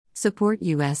Support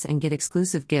us and get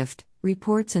exclusive gift,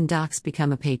 reports and docs.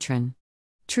 Become a patron.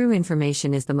 True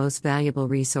information is the most valuable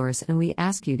resource and we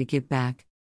ask you to give back.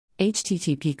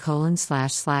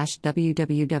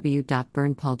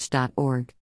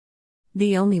 http://www.burnpulch.org.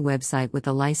 The only website with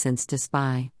a license to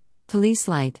spy. Police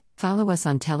Light. Follow us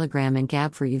on Telegram and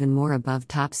Gab for even more above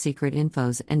top secret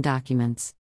infos and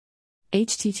documents.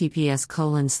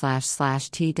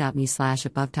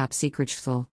 https://t.me/above top secret.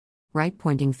 Right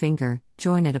pointing finger,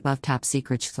 join at above top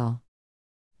secret.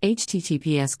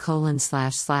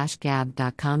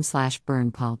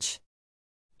 https://gab.com/burnpulch.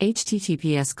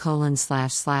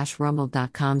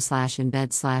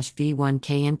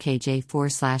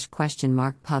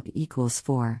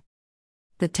 https://rumble.com/embed/v1kmkj4/?pub=4.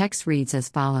 The text reads as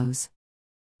follows.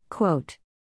 Quote.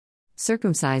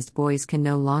 Circumcised boys can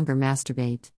no longer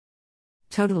masturbate.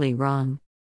 Totally wrong.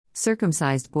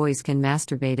 Circumcised boys can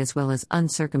masturbate as well as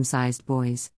uncircumcised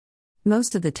boys.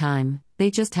 Most of the time, they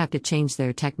just have to change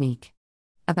their technique.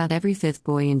 About every fifth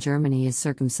boy in Germany is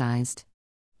circumcised.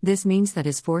 This means that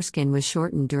his foreskin was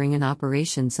shortened during an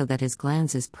operation so that his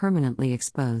glans is permanently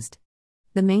exposed.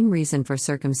 The main reason for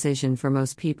circumcision for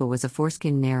most people was a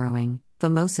foreskin narrowing,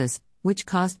 phimosis, which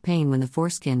caused pain when the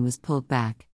foreskin was pulled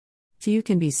back. Few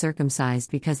can be circumcised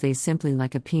because they simply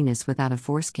lack a penis without a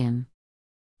foreskin.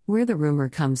 Where the rumor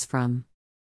comes from.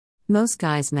 Most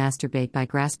guys masturbate by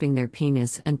grasping their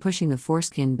penis and pushing the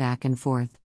foreskin back and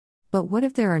forth. But what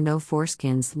if there are no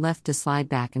foreskins left to slide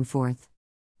back and forth?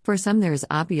 For some there is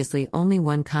obviously only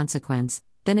one consequence,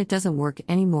 then it doesn't work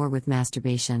anymore with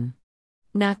masturbation.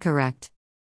 Not correct.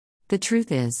 The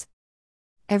truth is,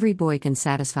 every boy can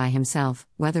satisfy himself,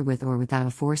 whether with or without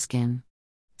a foreskin.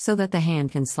 So that the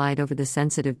hand can slide over the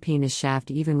sensitive penis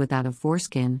shaft even without a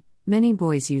foreskin, many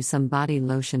boys use some body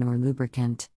lotion or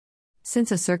lubricant.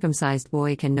 Since a circumcised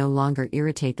boy can no longer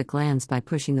irritate the glands by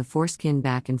pushing the foreskin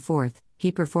back and forth,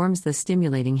 he performs the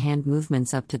stimulating hand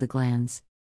movements up to the glands.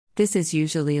 This is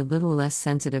usually a little less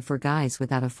sensitive for guys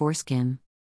without a foreskin.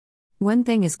 One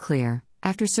thing is clear,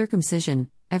 after circumcision,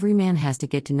 every man has to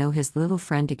get to know his little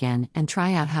friend again and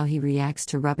try out how he reacts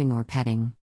to rubbing or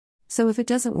petting. So if it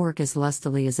doesn't work as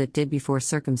lustily as it did before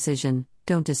circumcision,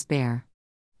 don't despair.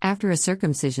 After a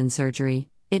circumcision surgery,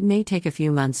 it may take a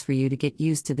few months for you to get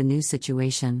used to the new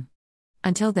situation.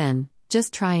 Until then,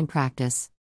 just try and practice.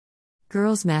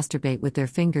 Girls masturbate with their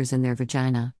fingers in their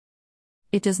vagina.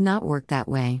 It does not work that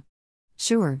way.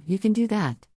 Sure, you can do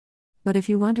that. But if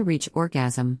you want to reach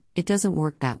orgasm, it doesn't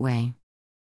work that way.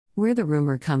 Where the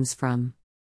rumor comes from.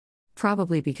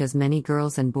 Probably because many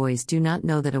girls and boys do not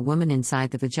know that a woman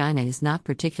inside the vagina is not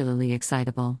particularly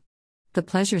excitable. The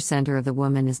pleasure center of the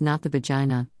woman is not the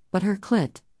vagina, but her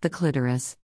clit, the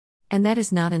clitoris. And that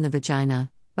is not in the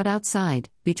vagina, but outside,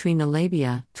 between the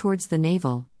labia, towards the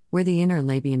navel, where the inner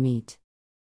labia meet.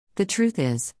 The truth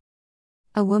is,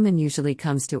 a woman usually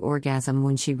comes to orgasm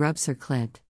when she rubs her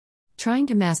clit. Trying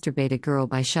to masturbate a girl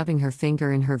by shoving her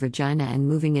finger in her vagina and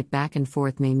moving it back and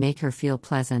forth may make her feel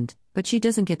pleasant, but she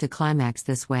doesn't get to climax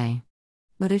this way.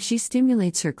 But if she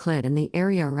stimulates her clit and the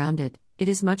area around it, it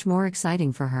is much more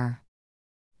exciting for her.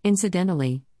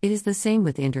 Incidentally, it is the same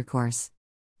with intercourse.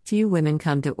 Few women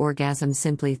come to orgasm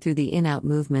simply through the in-out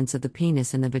movements of the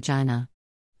penis in the vagina.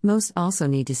 Most also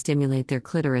need to stimulate their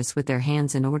clitoris with their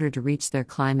hands in order to reach their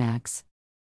climax.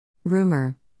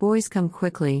 Rumor: boys come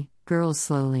quickly, girls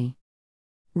slowly.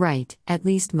 Right, at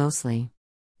least mostly.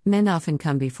 Men often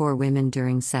come before women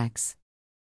during sex.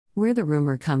 Where the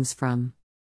rumor comes from.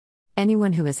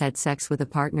 Anyone who has had sex with a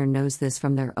partner knows this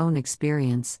from their own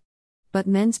experience. But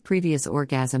men's previous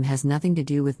orgasm has nothing to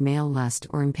do with male lust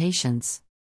or impatience.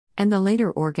 And the later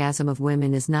orgasm of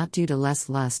women is not due to less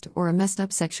lust or a messed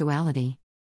up sexuality.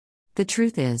 The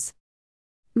truth is,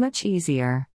 much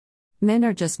easier. Men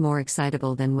are just more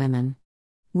excitable than women.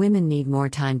 Women need more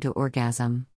time to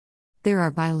orgasm. There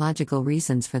are biological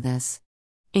reasons for this.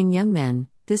 In young men,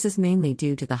 this is mainly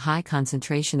due to the high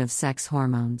concentration of sex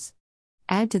hormones.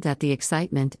 Add to that the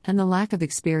excitement and the lack of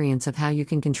experience of how you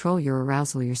can control your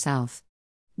arousal yourself.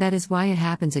 That is why it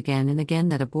happens again and again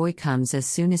that a boy comes as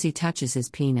soon as he touches his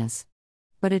penis.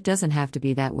 But it doesn't have to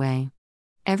be that way.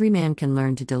 Every man can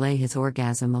learn to delay his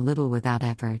orgasm a little without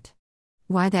effort.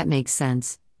 Why that makes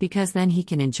sense, because then he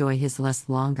can enjoy his lust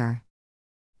longer.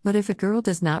 But if a girl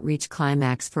does not reach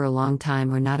climax for a long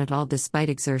time or not at all despite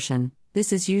exertion,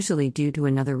 this is usually due to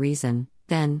another reason.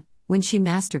 Then, when she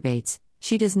masturbates,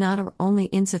 she does not or only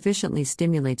insufficiently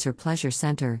stimulates her pleasure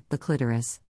center, the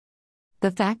clitoris.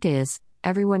 The fact is,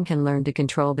 everyone can learn to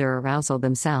control their arousal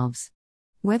themselves.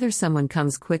 Whether someone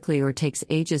comes quickly or takes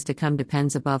ages to come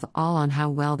depends above all on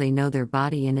how well they know their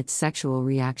body and its sexual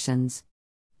reactions.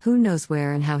 Who knows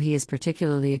where and how he is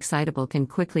particularly excitable can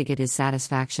quickly get his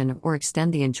satisfaction or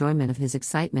extend the enjoyment of his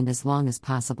excitement as long as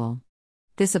possible.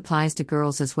 This applies to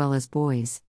girls as well as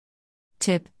boys.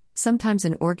 Tip: sometimes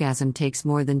an orgasm takes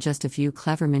more than just a few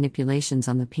clever manipulations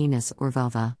on the penis or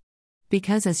vulva.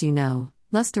 Because, as you know,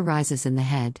 lust arises in the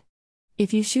head.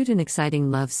 If you shoot an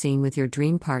exciting love scene with your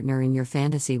dream partner in your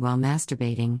fantasy while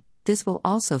masturbating, this will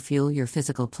also fuel your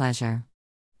physical pleasure.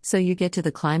 So you get to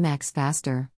the climax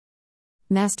faster.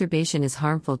 Masturbation is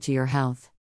harmful to your health.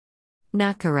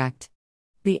 Not correct.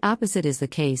 The opposite is the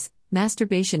case.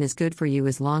 Masturbation is good for you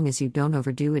as long as you don't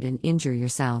overdo it and injure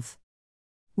yourself.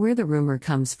 Where the rumor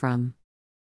comes from.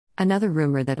 Another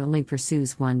rumor that only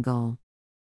pursues one goal.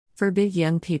 Forbid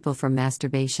young people from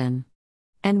masturbation.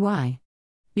 And why?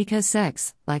 Because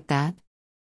sex, like that,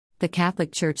 the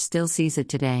Catholic Church still sees it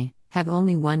today, have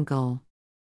only one goal.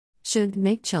 Should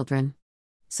make children.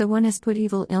 So one has put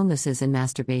evil illnesses in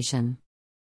masturbation.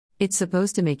 It's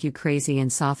supposed to make you crazy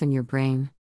and soften your brain.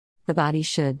 The body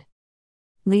should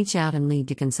leach out and lead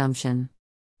to consumption.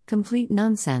 Complete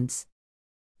nonsense.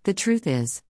 The truth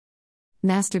is,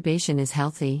 masturbation is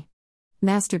healthy.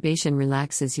 Masturbation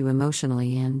relaxes you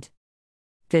emotionally and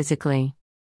physically.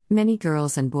 Many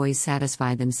girls and boys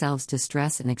satisfy themselves to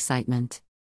stress and excitement.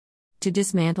 To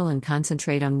dismantle and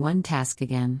concentrate on one task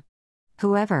again.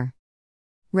 However,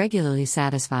 regularly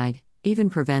satisfied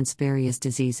even prevents various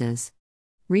diseases.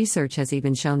 Research has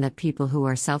even shown that people who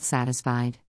are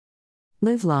self-satisfied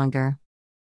live longer.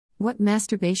 What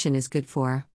masturbation is good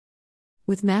for?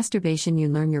 With masturbation you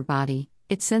learn your body,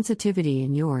 its sensitivity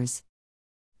and yours.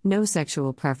 No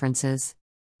sexual preferences.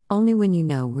 Only when you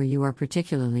know where you are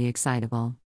particularly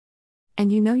excitable. And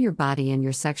you know your body and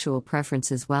your sexual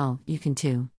preferences well, you can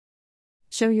too.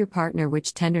 Show your partner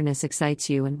which tenderness excites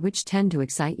you and which tend to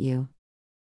excite you.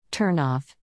 Turn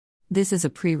off. This is a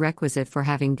prerequisite for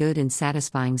having good and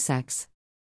satisfying sex.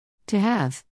 To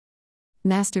have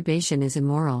masturbation is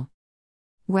immoral.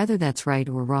 Whether that's right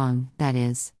or wrong, that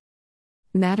is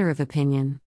matter of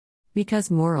opinion.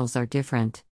 Because morals are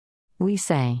different. We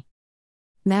say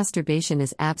masturbation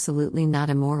is absolutely not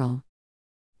immoral.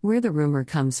 Where the rumor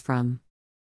comes from.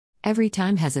 Every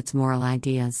time has its moral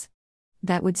ideas.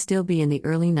 That would still be in the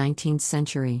early 19th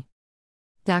century.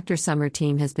 Dr. Summer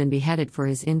Team has been beheaded for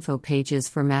his info pages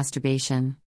for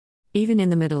masturbation. Even in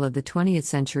the middle of the 20th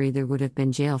century there would have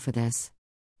been jail for this.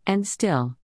 And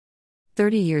still.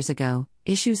 30 years ago,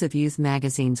 issues of youth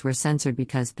magazines were censored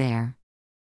because their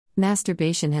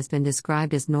masturbation has been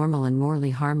described as normal and morally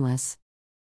harmless.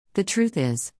 The truth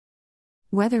is,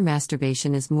 whether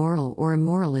masturbation is moral or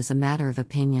immoral is a matter of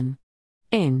opinion.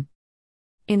 In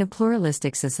a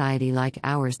pluralistic society like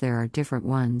ours there are different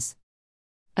ones.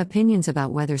 Opinions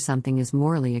about whether something is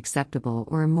morally acceptable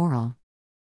or immoral.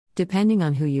 Depending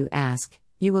on who you ask,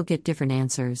 you will get different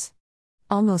answers.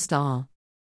 Almost all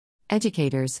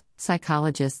educators,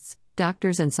 psychologists,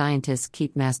 doctors and scientists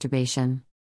keep masturbation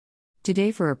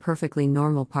today for a perfectly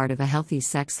normal part of a healthy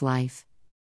sex life.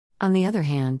 On the other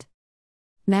hand,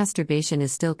 masturbation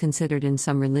is still considered in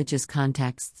some religious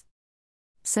contexts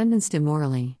sentenced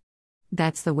immorally.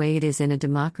 That's the way it is in a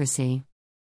democracy.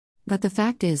 But the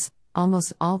fact is,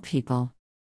 almost all people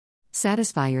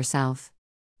satisfy yourself.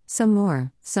 Some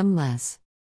more, some less.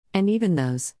 And even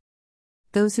those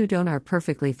who don't are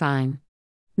perfectly fine.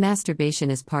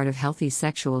 Masturbation is part of healthy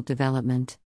sexual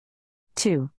development.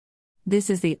 2. This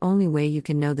is the only way you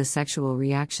can know the sexual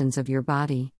reactions of your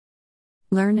body.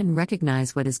 Learn and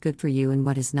recognize what is good for you and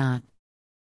what is not.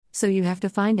 So you have to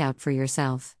find out for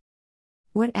yourself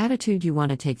what attitude you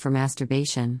want to take for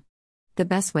masturbation. The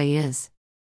best way is,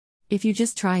 if you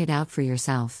just try it out for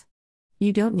yourself.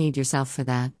 You don't need yourself for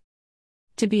that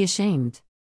to be ashamed.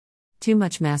 Too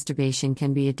much masturbation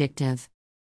can be addictive.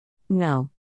 No.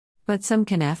 But some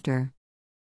can after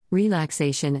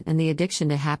relaxation and the addiction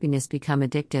to happiness become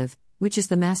addictive, which is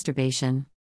the masturbation.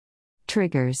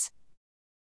 Triggers.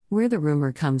 Where the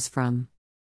rumor comes from.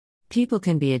 People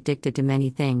can be addicted to many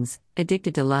things,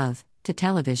 addicted to love, to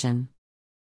television,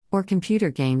 or computer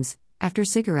games, after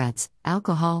cigarettes,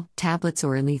 alcohol, tablets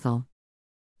or illegal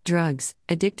drugs,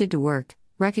 addicted to work,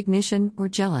 recognition or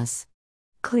jealous.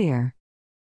 Clear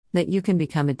that you can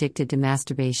become addicted to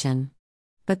masturbation.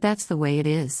 But that's the way it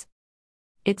is.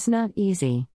 It's not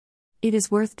easy. It is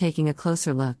worth taking a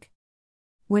closer look.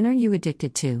 When are you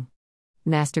addicted to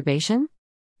masturbation?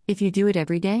 If you do it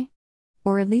every day?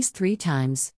 Or at least 3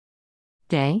 times a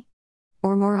day?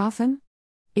 Or more often?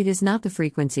 It is not the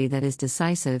frequency that is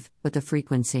decisive, but the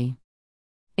frequency.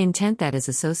 Intent that is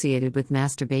associated with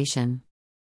masturbation.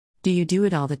 Do you do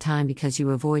it all the time because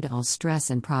you avoid all stress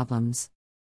and problems?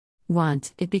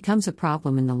 It becomes a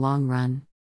problem in the long run.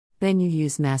 Then you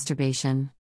use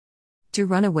masturbation to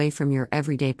run away from your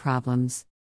everyday problems.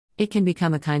 It can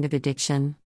become a kind of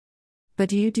addiction. But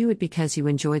do you do it because you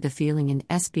enjoy the feeling and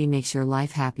SB makes your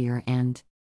life happier and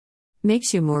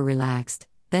makes you more relaxed?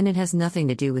 Then it has nothing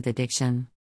to do with addiction.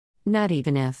 Not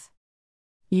even if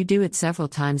you do it several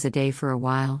times a day for a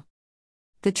while.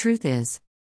 The truth is,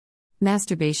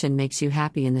 masturbation makes you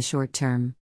happy in the short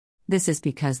term. This is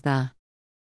because the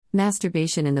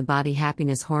masturbation in the body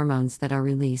happiness hormones that are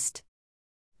released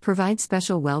provide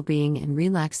special well-being and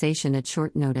relaxation at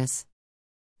short notice.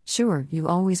 Sure, you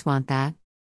always want that,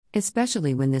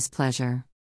 especially when this pleasure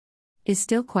is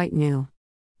still quite new.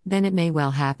 Then it may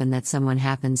well happen that someone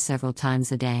happens several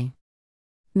times a day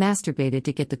masturbated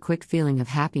to get the quick feeling of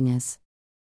happiness.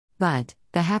 But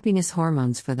the happiness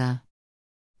hormones for the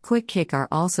quick kick are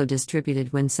also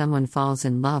distributed when someone falls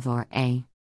in love or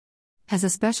has a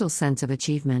special sense of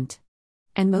achievement,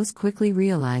 and most quickly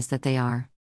realize that they are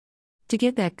to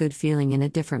get that good feeling in a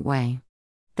different way.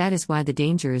 That is why the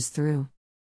danger is through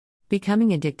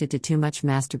becoming addicted to too much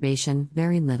masturbation,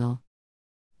 very little.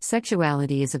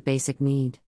 Sexuality is a basic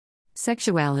need.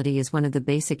 Sexuality is one of the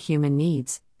basic human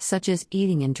needs, such as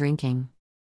eating and drinking,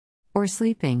 or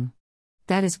sleeping.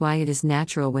 That is why it is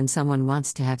natural when someone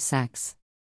wants to have sex,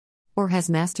 or has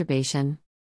masturbation.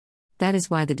 That is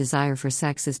why the desire for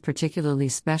sex is particularly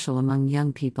special among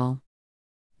young people.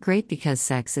 Great, because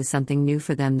sex is something new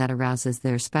for them that arouses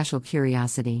their special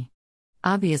curiosity.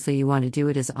 Obviously, you want to do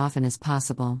it as often as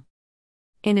possible.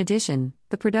 In addition,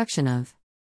 the production of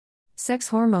sex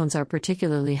hormones are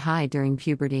particularly high during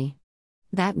puberty.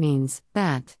 That means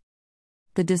that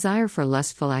the desire for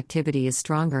lustful activity is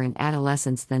stronger in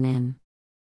adolescence than in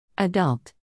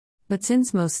adult. But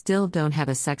since most still don't have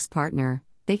a sex partner,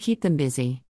 they keep them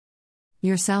busy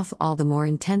yourself all the more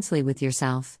intensely with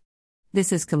yourself.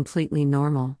 This is completely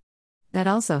normal. That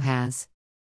also has.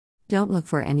 Don't look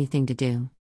for anything to do.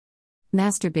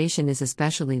 Masturbation is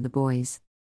especially the boys.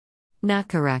 Not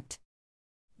correct.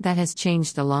 That has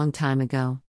changed a long time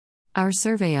ago. Our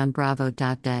survey on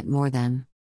Bravo.net more than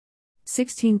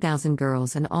 16,000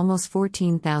 girls and almost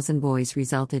 14,000 boys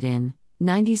resulted in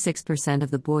 96%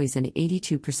 of the boys and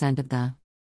 82% of the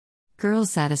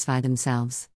girls satisfy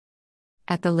themselves.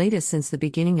 At the latest since the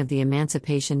beginning of the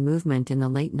emancipation movement in the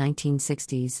late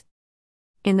 1960s.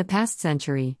 In the past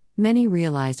century, many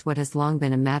realized what has long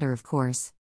been a matter of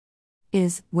course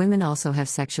is, women also have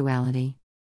sexuality.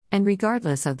 And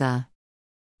regardless of the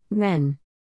men,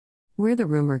 where the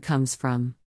rumor comes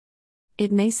from.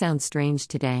 It may sound strange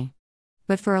today,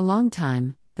 but for a long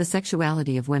time, the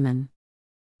sexuality of women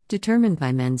determined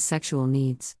by men's sexual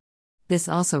needs. This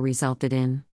also resulted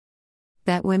in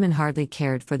that women hardly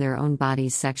cared for their own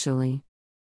bodies sexually.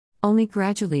 Only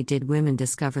gradually did women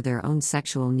discover their own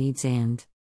sexual needs and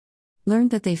learned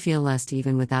that they feel lust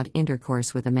even without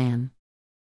intercourse with a man.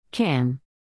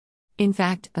 In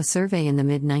fact, a survey in the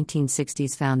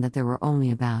mid-1960s found that there were only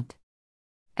about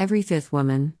every fifth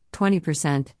woman,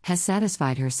 20%, has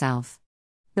satisfied herself.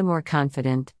 The more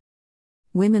confident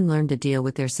women learned to deal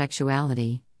with their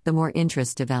sexuality, the more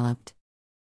interest developed.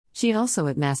 She also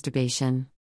at masturbation.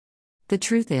 The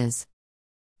truth is,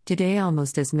 today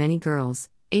almost as many girls,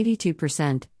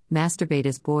 82%, masturbate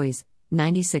as boys,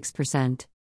 96%.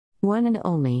 One and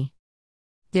only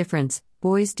difference,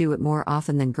 boys do it more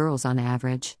often than girls on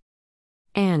average.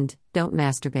 And don't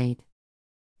masturbate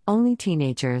only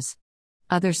teenagers.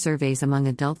 Other surveys among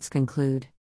adults conclude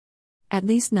at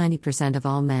least 90% of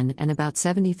all men and about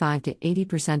 75 to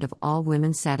 80% of all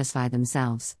women satisfy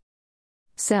themselves.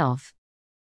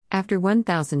 After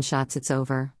 1,000 shots it's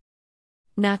over.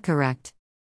 Not correct.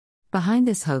 Behind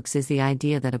this hoax is the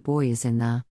idea that a boy is in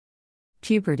the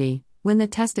puberty, when the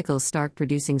testicles start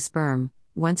producing sperm,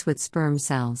 once with sperm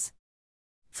cells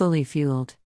fully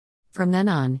fueled. From then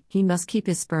on, he must keep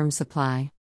his sperm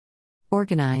supply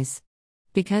organized,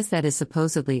 because that is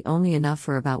supposedly only enough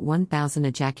for about 1,000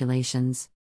 ejaculations.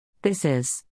 This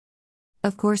is,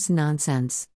 of course,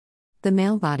 nonsense. The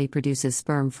male body produces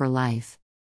sperm for life.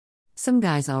 Some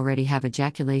guys already have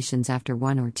ejaculations after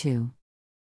 1 or 2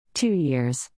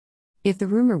 years. If the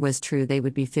rumor was true, they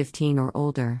would be 15 or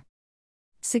older.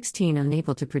 16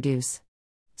 unable to produce.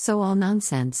 So all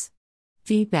nonsense.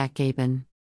 Feedback geben.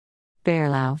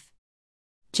 Verlauf.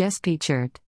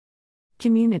 Gesprächert.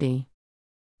 Community.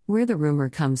 Where the rumor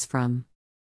comes from.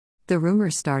 The rumor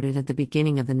started at the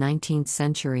beginning of the 19th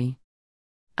century.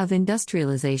 Of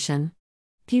industrialization.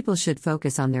 People should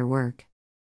focus on their work.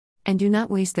 And do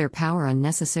not waste their power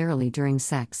unnecessarily during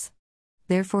sex.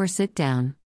 Therefore sit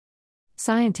down.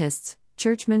 Scientists,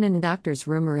 churchmen and doctors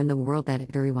rumor in the world that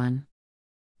everyone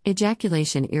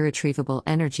ejaculation irretrievable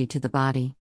energy to the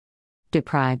body.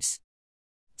 deprives.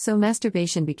 So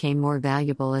masturbation became more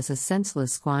valuable as a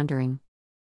senseless squandering.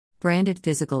 Branded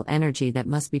physical energy that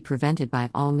must be prevented by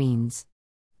all means.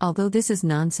 Although this is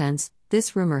nonsense,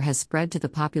 this rumor has spread to the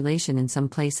population in some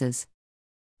places.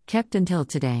 Kept until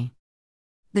today.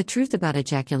 The truth about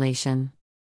ejaculation.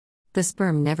 The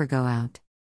sperm never go out.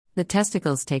 The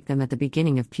testicles take them at the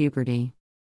beginning of puberty.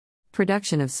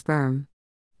 Production of sperm.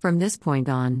 From this point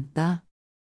on, the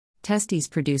testes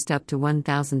produced up to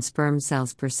 1,000 sperm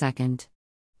cells per second.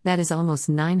 That is almost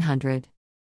 900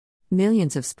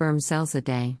 millions of sperm cells a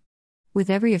day. With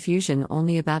every effusion,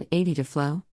 only about 80 to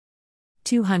flow.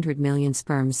 200 million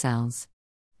sperm cells.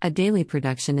 A daily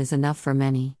production is enough for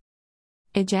many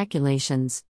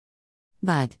ejaculations.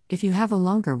 But, if you have a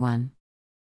longer one,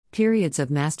 periods of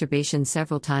masturbation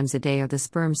several times a day are the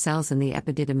sperm cells in the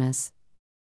epididymis,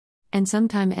 and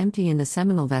sometime empty in the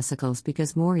seminal vesicles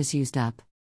because more is used up,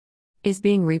 is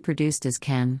being reproduced as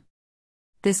can.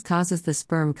 This causes the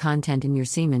sperm content in your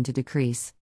semen to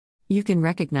decrease. You can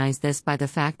recognize this by the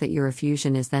fact that your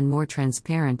effusion is then more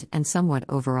transparent and somewhat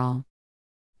overall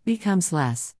becomes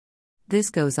less. This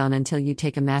goes on until you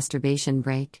take a masturbation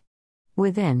break.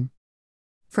 Within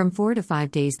from 4 to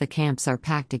 5 days the camps are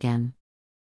packed again.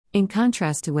 In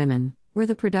contrast to women, where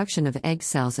the production of egg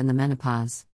cells in the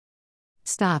menopause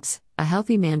stops, a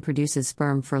healthy man produces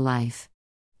sperm for life.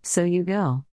 So you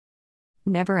go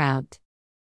never out.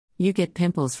 You get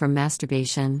pimples from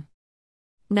masturbation.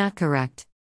 Not correct.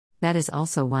 That is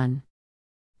also one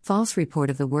false report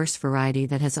of the worst variety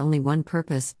that has only one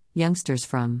purpose: youngsters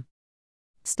from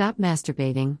stop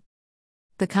masturbating.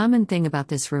 The common thing about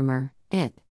this rumor,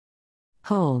 it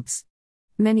holds.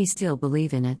 Many still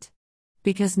believe in it.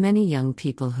 Because many young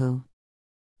people who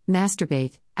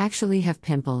masturbate actually have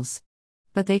pimples.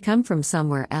 But they come from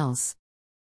somewhere else.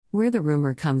 Where the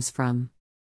rumor comes from.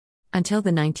 Until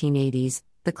the 1980s,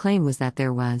 the claim was that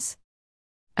there was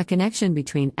a connection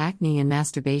between acne and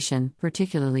masturbation,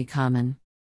 particularly common.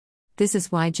 This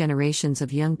is why generations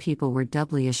of young people were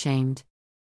doubly ashamed.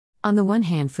 On the one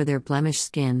hand for their blemished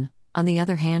skin, on the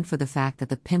other hand for the fact that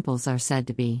the pimples are said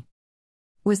to be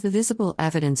was the visible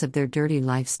evidence of their dirty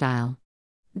lifestyle.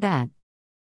 That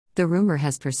the rumor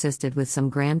has persisted with some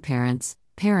grandparents,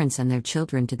 parents and their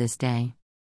children to this day.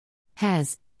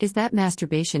 Is that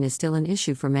masturbation is still an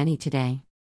issue for many today.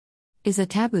 Is a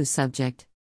taboo subject.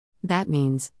 That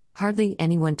means, hardly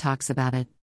anyone talks about it.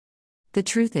 The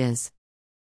truth is,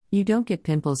 you don't get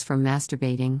pimples from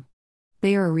masturbating.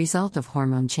 They are a result of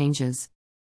hormone changes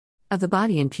of the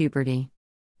body in puberty.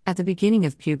 At the beginning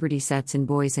of puberty sets in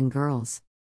boys and girls,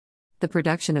 the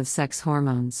production of sex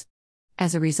hormones.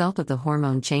 As a result of the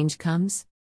hormone change comes,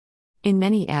 in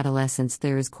many adolescents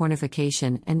there is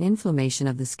cornification and inflammation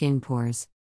of the skin pores.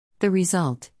 The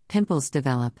result, pimples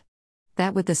develop.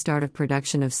 That with the start of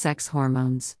production of sex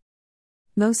hormones.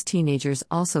 Most teenagers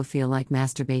also feel like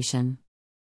masturbation.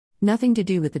 Nothing to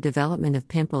do with the development of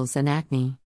pimples and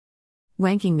acne.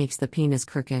 Wanking makes the penis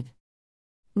crooked.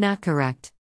 Not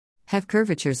correct. Have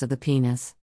curvatures of the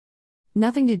penis.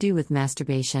 Nothing to do with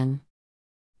masturbation.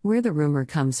 Where the rumor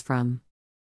comes from.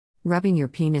 Rubbing your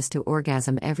penis to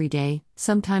orgasm every day,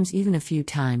 sometimes even a few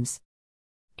times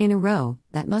in a row,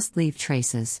 that must leave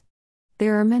traces.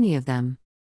 There are many of them.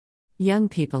 Young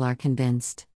people are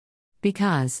convinced.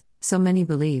 Because, so many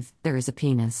believe, there is a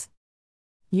penis.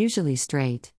 Usually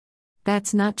straight.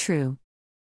 That's not true.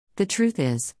 The truth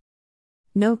is,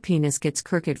 no penis gets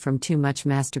crooked from too much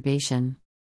masturbation.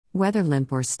 Whether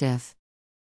limp or stiff.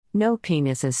 No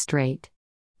penis is straight.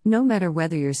 No matter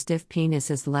whether your stiff penis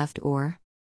is left or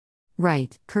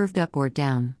right, curved up or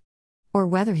down. Or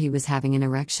whether he was having an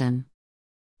erection.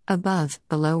 Above,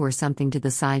 below or something to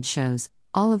the side shows,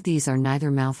 all of these are neither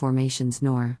malformations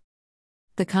nor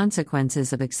the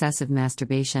consequences of excessive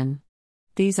masturbation.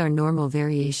 These are normal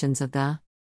variations of the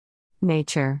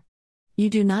nature. You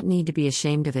do not need to be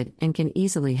ashamed of it and can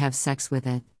easily have sex with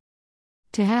it.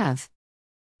 To have.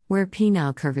 Where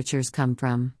penile curvatures come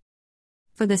from.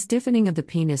 For the stiffening of the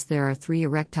penis there are 3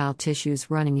 erectile tissues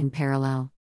running in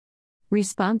parallel.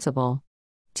 Responsible.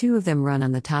 2 of them run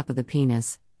on the top of the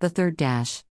penis, the third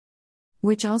dash,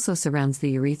 which also surrounds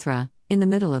the urethra, in the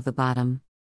middle of the bottom.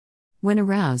 When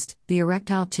aroused, the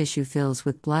erectile tissue fills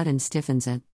with blood and stiffens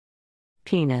it.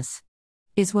 Penis.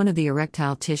 Is one of the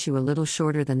erectile tissue a little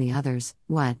shorter than the others,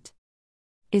 what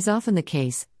is often the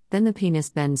case, then the penis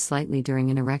bends slightly during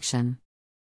an erection.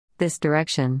 This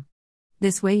direction.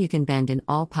 This way you can bend in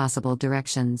all possible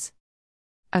directions.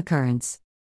 Occurrence.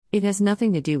 It has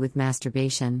nothing to do with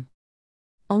masturbation.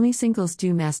 Only singles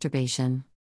do masturbation.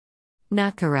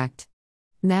 Not correct.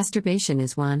 Masturbation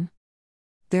is one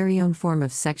very own form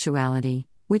of sexuality,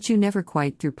 which you never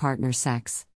quite through partner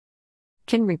sex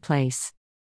can replace.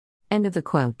 End of the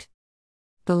quote.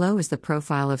 Below is the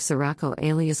profile of Sirocco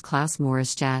alias Klaus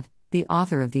Morisjad, the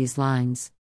author of these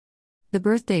lines. The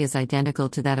birthday is identical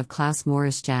to that of Klaus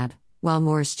Morisjad. While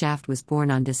Morisjad was born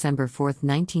on December 4,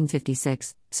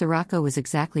 1956, Sirocco was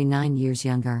exactly 9 years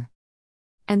younger.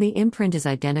 And the imprint is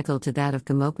identical to that of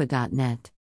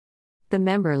Gamopa.net. The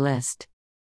member list.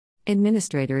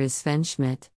 Administrator is Sven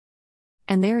Schmidt.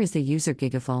 And there is the user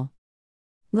Gigaful.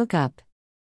 Look up.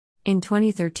 In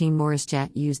 2013,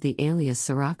 Morisjad used the alias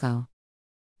Sirocco.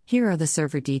 Here are the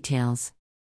server details.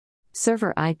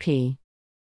 Server IP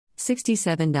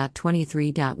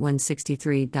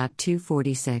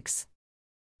 67.23.163.246.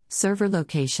 Server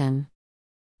location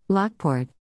Lockport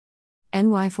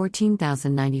NY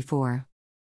 14094.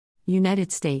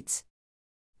 United States.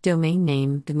 Domain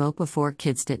name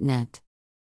Gamopa4Kids.net.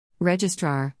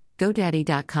 Registrar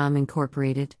GoDaddy.com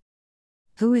Incorporated.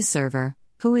 Who is server?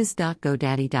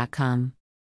 Whois.godaddy.com.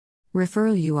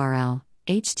 Referral URL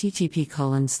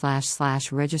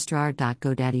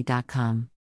http://registrar.godaddy.com.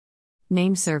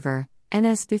 Name server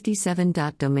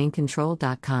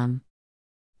ns57.domaincontrol.com.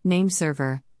 Name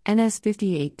server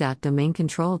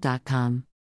ns58.domaincontrol.com.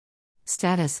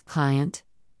 Status client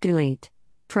delete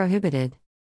prohibited.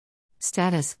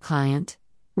 Status client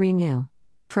renew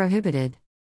prohibited.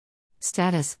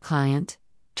 Status client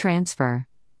transfer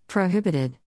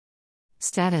prohibited.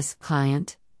 Status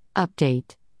client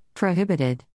update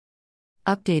prohibited.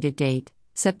 Updated date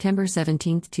September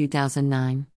 17,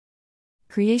 2009.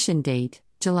 Creation date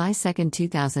July 2,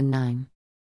 2009.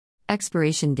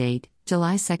 Expiration date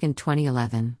July 2,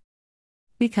 2011.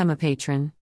 Become a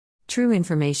patron. True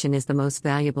information is the most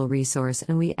valuable resource,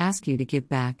 and we ask you to give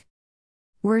back.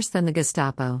 Worse than the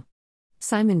Gestapo.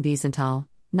 Simon Wiesenthal,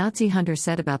 Nazi hunter,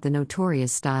 said about the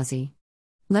notorious Stasi.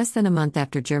 Less than a month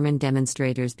after German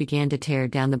demonstrators began to tear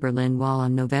down the Berlin Wall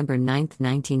on November 9,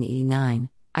 1989,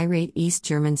 irate East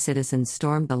German citizens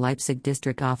stormed the Leipzig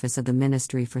district office of the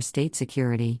Ministry for State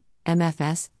Security,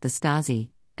 MFS, the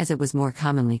Stasi, as it was more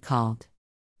commonly called.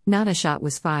 Not a shot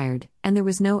was fired, and there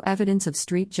was no evidence of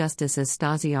street justice as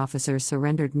Stasi officers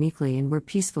surrendered meekly and were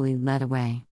peacefully led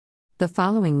away. The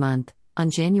following month,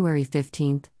 on January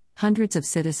 15, hundreds of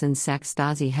citizens sacked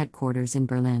Stasi headquarters in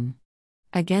Berlin.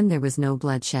 Again, there was no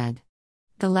bloodshed.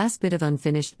 The last bit of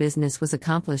unfinished business was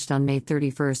accomplished on May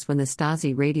 31 when the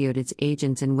Stasi radioed its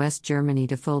agents in West Germany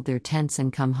to fold their tents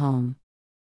and come home.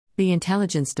 The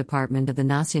intelligence department of the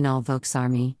National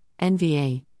Volksarmee,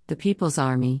 NVA, the People's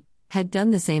Army, had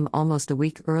done the same almost a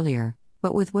week earlier,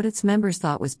 but with what its members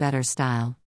thought was better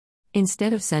style.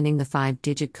 Instead of sending the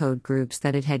 5-digit code groups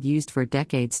that it had used for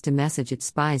decades to message its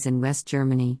spies in West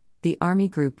Germany, the Army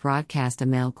group broadcast a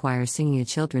male choir singing a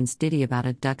children's ditty about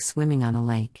a duck swimming on a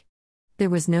lake. There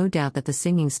was no doubt that the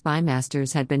singing spy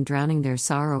masters had been drowning their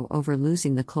sorrow over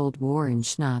losing the Cold War in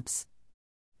schnapps.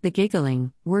 The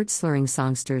giggling, word-slurring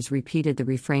songsters repeated the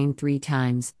refrain 3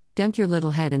 times, "Dunk your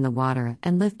little head in the water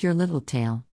and lift your little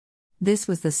tail." This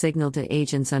was the signal to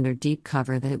agents under deep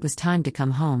cover that it was time to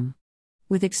come home.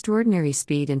 With extraordinary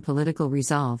speed and political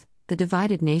resolve, the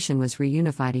divided nation was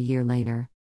reunified a year later.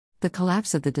 The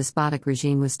collapse of the despotic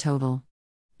regime was total.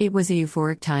 It was a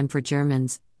euphoric time for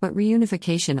Germans, but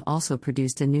reunification also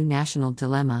produced a new national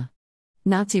dilemma.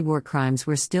 Nazi war crimes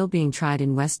were still being tried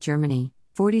in West Germany,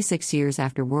 46 years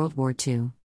after World War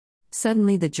II.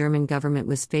 Suddenly, the German government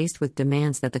was faced with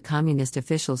demands that the communist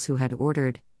officials who had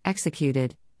ordered,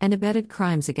 executed, and abetted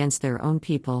crimes against their own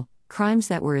people, crimes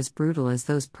that were as brutal as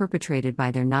those perpetrated by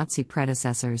their Nazi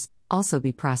predecessors, also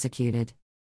be prosecuted.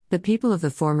 The people of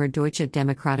the former Deutsche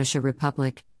Demokratische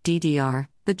Republik, DDR,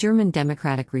 the German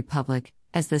Democratic Republic,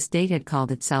 as the state had called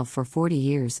itself for 40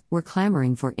 years, were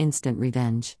clamoring for instant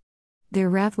revenge. Their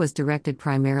wrath was directed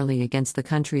primarily against the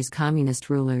country's communist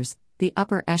rulers, the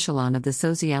upper echelon of the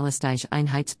Sozialistische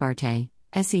Einheitspartei,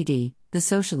 SED, the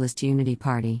Socialist Unity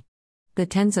Party. The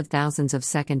tens of thousands of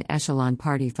second-echelon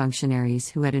party functionaries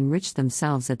who had enriched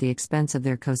themselves at the expense of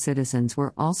their co-citizens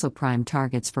were also prime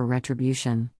targets for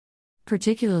retribution.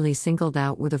 Particularly singled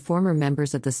out were the former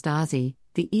members of the Stasi,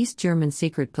 the East German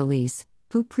secret police,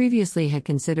 who previously had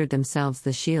considered themselves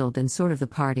the shield and sword of the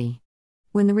party.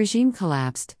 When the regime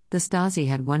collapsed, the Stasi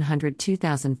had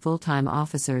 102,000 full-time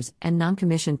officers and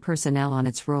non-commissioned personnel on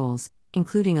its rolls,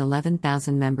 including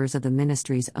 11,000 members of the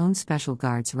ministry's own Special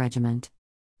Guards Regiment.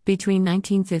 Between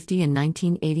 1950 and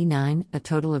 1989, a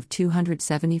total of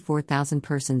 274,000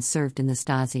 persons served in the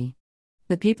Stasi.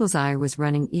 The people's ire was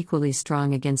running equally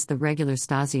strong against the regular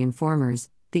Stasi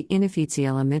informers, the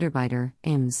Inoffizielle Mitarbeiter,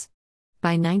 IMs.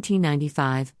 By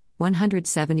 1995,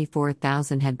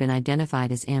 174,000 had been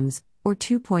identified as IMs, or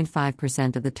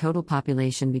 2.5% of the total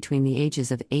population between the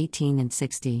ages of 18 and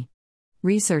 60.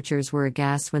 Researchers were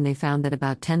aghast when they found that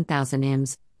about 10,000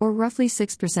 IMs, or roughly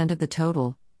 6% of the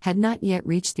total, had not yet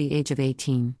reached the age of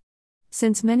 18.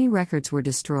 Since many records were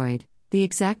destroyed, the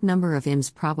exact number of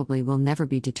IMs probably will never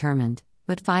be determined,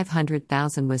 but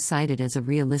 500,000 was cited as a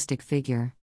realistic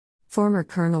figure. Former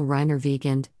Colonel Rainer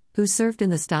Wiegand, who served in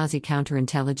the Stasi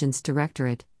Counterintelligence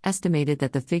Directorate, estimated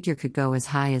that the figure could go as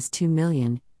high as 2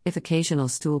 million, if occasional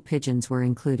stool pigeons were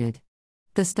included.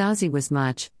 The Stasi was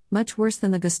much worse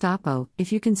than the Gestapo,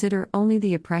 if you consider only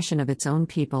the oppression of its own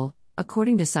people,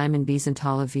 according to Simon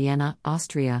Wiesenthal of Vienna,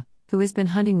 Austria, who has been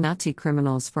hunting Nazi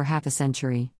criminals for half a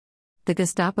century. The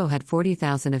Gestapo had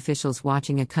 40,000 officials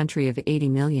watching a country of 80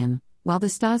 million, while the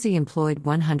Stasi employed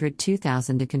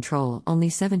 102,000 to control only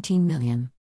 17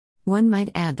 million. One might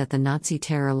add that the Nazi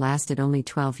terror lasted only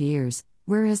 12 years,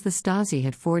 whereas the Stasi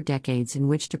had 4 decades in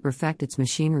which to perfect its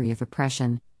machinery of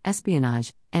oppression,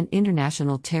 espionage, and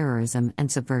international terrorism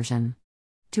and subversion.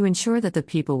 To ensure that the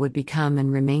people would become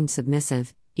and remain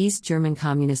submissive, East German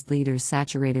communist leaders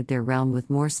saturated their realm with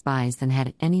more spies than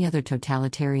had any other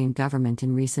totalitarian government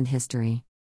in recent history.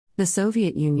 The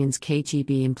Soviet Union's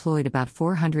KGB employed about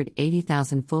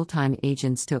 480,000 full-time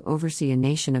agents to oversee a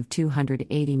nation of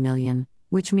 280 million,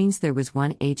 which means there was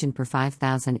one agent per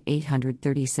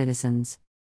 5,830 citizens.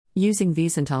 Using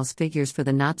Wiesenthal's figures for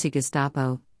the Nazi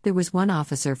Gestapo, there was one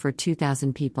officer for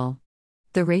 2,000 people.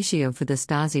 The ratio for the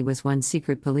Stasi was one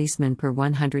secret policeman per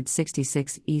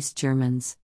 166 East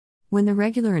Germans. When the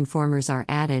regular informers are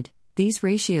added, these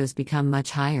ratios become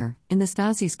much higher. In the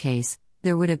Stasi's case,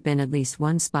 there would have been at least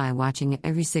one spy watching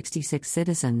every 66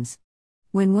 citizens.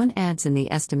 When one adds in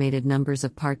the estimated numbers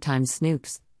of part-time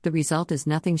snoops, the result is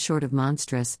nothing short of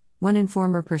monstrous, one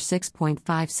informer per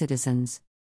 6.5 citizens.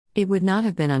 It would not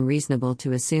have been unreasonable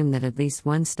to assume that at least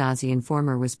one Stasi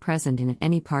informer was present in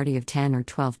any party of 10 or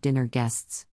 12 dinner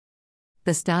guests.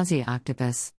 The Stasi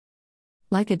octopus.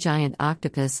 Like a giant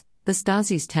octopus, the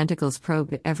Stasi's tentacles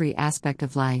probed every aspect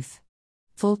of life.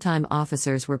 Full-time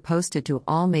officers were posted to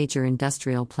all major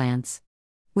industrial plants.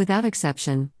 Without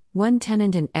exception, one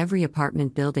tenant in every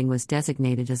apartment building was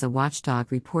designated as a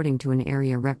watchdog reporting to an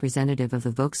area representative of the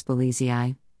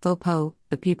Volkspolizei, VoPo,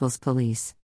 the People's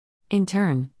Police. In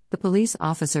turn, the police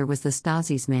officer was the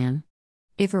Stasi's man.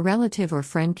 If a relative or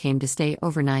friend came to stay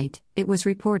overnight, it was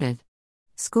reported.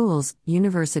 Schools,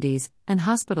 universities, and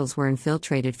hospitals were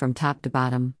infiltrated from top to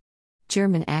bottom.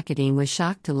 German Academe was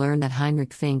shocked to learn that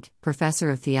Heinrich Fink, professor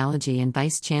of theology and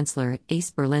vice-chancellor at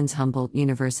East Berlin's Humboldt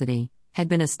University, had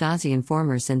been a Stasi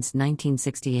informer since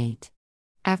 1968.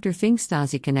 After Fink's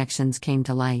Stasi connections came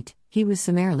to light, he was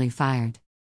summarily fired.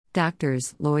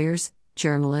 Doctors, lawyers,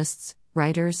 journalists,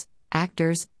 writers,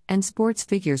 actors, and sports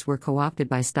figures were co-opted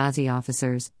by Stasi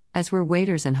officers, as were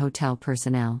waiters and hotel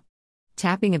personnel.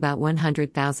 Tapping about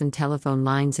 100,000 telephone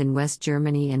lines in West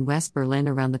Germany and West Berlin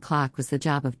around the clock was the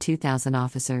job of 2,000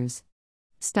 officers.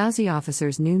 Stasi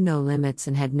officers knew no limits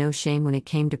and had no shame when it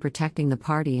came to protecting the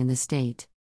party and the state.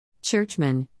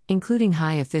 Churchmen, including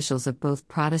high officials of both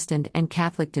Protestant and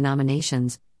Catholic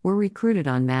denominations, were recruited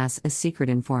en masse as secret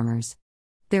informers.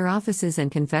 Their offices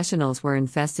and confessionals were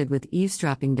infested with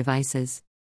eavesdropping devices.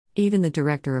 Even the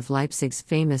director of Leipzig's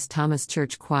famous Thomas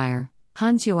Church Choir,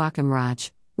 Hans Joachim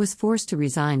Rauch, was forced to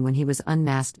resign when he was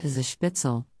unmasked as a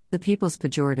Spitzel, the people's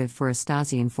pejorative for a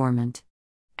Stasi informant.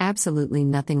 Absolutely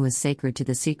nothing was sacred to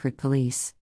the secret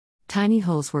police. Tiny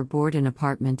holes were bored in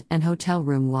apartment and hotel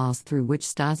room walls through which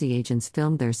Stasi agents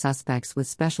filmed their suspects with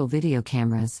special video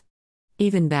cameras.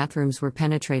 Even bathrooms were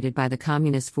penetrated by the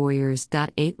communist voyeurs.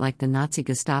 8 Like the Nazi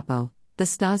Gestapo, the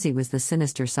Stasi was the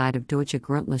sinister side of Deutsche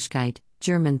Gründlichkeit,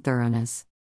 German thoroughness.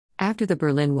 After the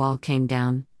Berlin Wall came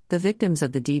down, the victims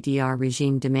of the DDR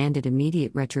regime demanded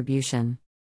immediate retribution.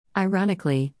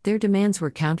 Ironically, their demands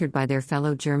were countered by their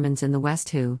fellow Germans in the West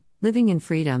who, living in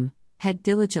freedom, had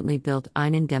diligently built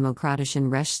einen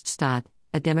demokratischen Rechtsstaat,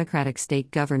 a democratic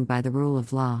state governed by the rule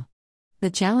of law. The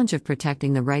challenge of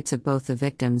protecting the rights of both the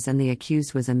victims and the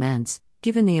accused was immense,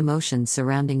 given the emotions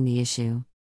surrounding the issue.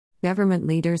 Government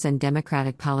leaders and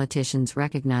democratic politicians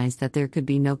recognized that there could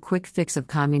be no quick fix of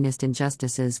communist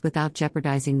injustices without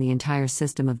jeopardizing the entire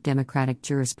system of democratic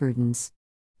jurisprudence.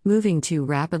 Moving too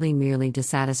rapidly merely to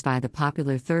satisfy the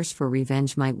popular thirst for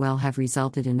revenge might well have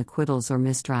resulted in acquittals or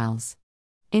mistrials.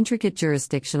 Intricate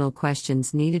jurisdictional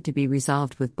questions needed to be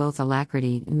resolved with both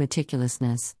alacrity and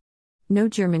meticulousness. No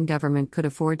German government could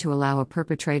afford to allow a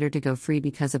perpetrator to go free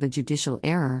because of a judicial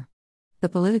error. The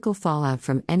political fallout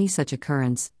from any such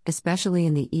occurrence, especially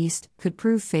in the East, could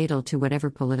prove fatal to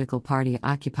whatever political party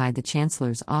occupied the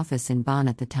Chancellor's office in Bonn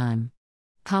at the time.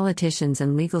 Politicians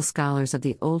and legal scholars of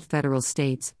the old federal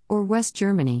states, or West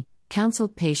Germany,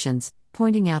 counseled patience,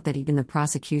 pointing out that even the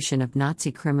prosecution of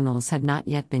Nazi criminals had not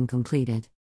yet been completed.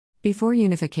 Before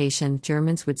unification,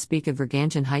 Germans would speak of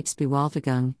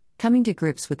Vergangenheitsbewältigung, coming to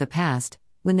grips with the past,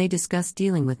 when they discussed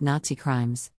dealing with Nazi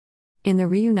crimes. In the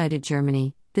reunited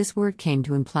Germany, this word came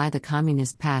to imply the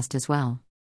communist past as well.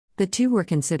 The two were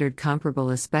considered comparable,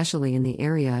 especially in the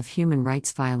area of human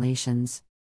rights violations.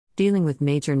 Dealing with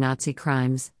major Nazi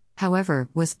crimes, however,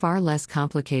 was far less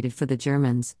complicated for the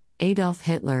Germans. Adolf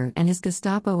Hitler and his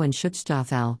Gestapo and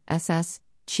Schutzstaffel SS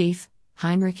chief,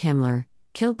 Heinrich Himmler,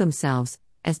 killed themselves,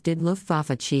 as did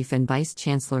Luftwaffe chief and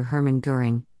Vice-Chancellor Hermann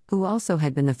Göring, who also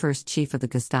had been the first chief of the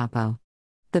Gestapo.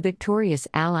 The victorious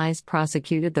Allies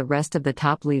prosecuted the rest of the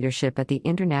top leadership at the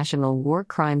International War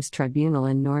Crimes Tribunal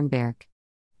in Nuremberg.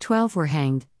 12 were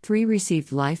hanged, 3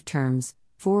 received life terms,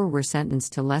 4 were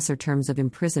sentenced to lesser terms of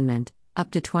imprisonment,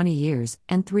 up to 20 years,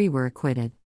 and 3 were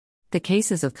acquitted. The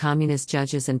cases of communist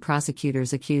judges and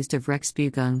prosecutors accused of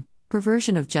Rechtsbeugung,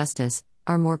 perversion of justice,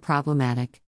 are more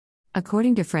problematic.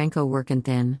 According to Franco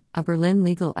Werkenthin, a Berlin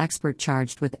legal expert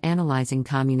charged with analyzing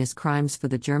communist crimes for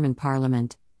the German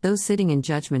parliament, those sitting in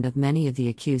judgment of many of the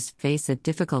accused face a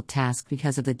difficult task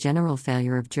because of the general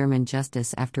failure of German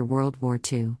justice after World War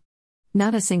II.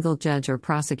 Not a single judge or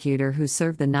prosecutor who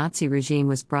served the Nazi regime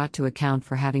was brought to account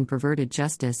for having perverted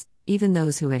justice, even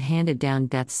those who had handed down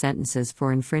death sentences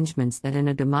for infringements that in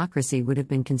a democracy would have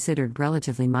been considered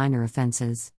relatively minor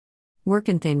offenses.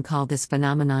 Werkenthin called this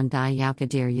phenomenon die Jauke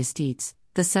der Justiz,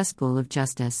 the cesspool of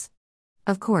justice.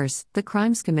 Of course, the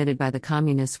crimes committed by the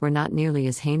communists were not nearly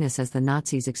as heinous as the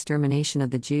Nazis' extermination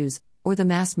of the Jews, or the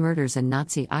mass murders in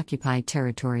Nazi-occupied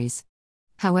territories.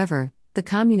 However, the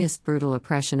communists' brutal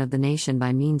oppression of the nation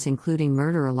by means including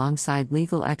murder alongside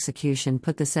legal execution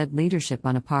put the said leadership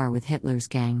on a par with Hitler's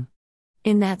gang.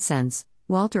 In that sense,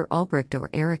 Walter Ulbricht or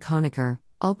Erich Honecker,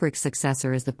 Ulbricht's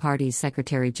successor as the party's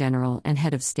Secretary-General and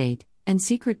head of state, and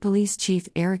secret police chief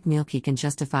Erich Mielke can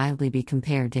justifiably be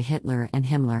compared to Hitler and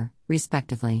Himmler,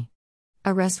 respectively.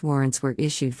 Arrest warrants were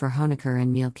issued for Honecker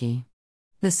and Mielke.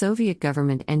 The Soviet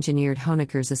government engineered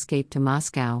Honecker's escape to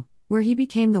Moscow, where he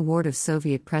became the ward of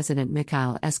Soviet President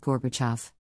Mikhail S.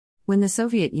 Gorbachev. When the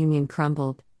Soviet Union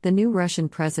crumbled, the new Russian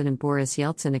President Boris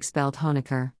Yeltsin expelled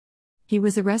Honecker. He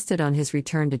was arrested on his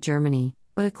return to Germany,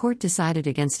 but a court decided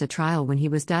against a trial when he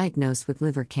was diagnosed with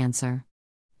liver cancer.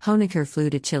 Honecker flew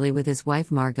to Chile with his wife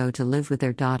Margot to live with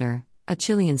their daughter, a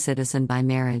Chilean citizen by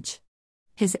marriage.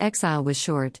 His exile was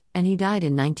short, and he died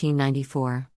in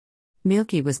 1994.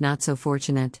 Mielke was not so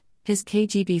fortunate. His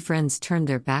KGB friends turned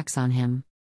their backs on him.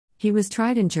 He was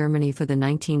tried in Germany for the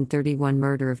 1931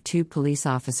 murder of 2 police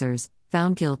officers,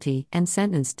 found guilty, and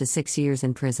sentenced to 6 years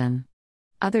in prison.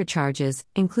 Other charges,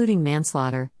 including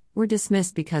manslaughter, were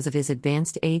dismissed because of his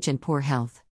advanced age and poor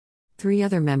health. 3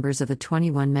 other members of the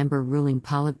 21-member ruling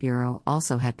Politburo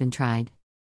also had been tried.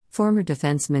 Former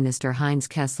Defense Minister Heinz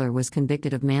Kessler was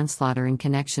convicted of manslaughter in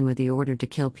connection with the order to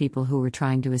kill people who were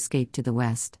trying to escape to the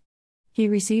West. He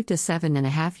received a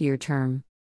 7.5-year term.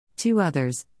 2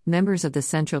 others, members of the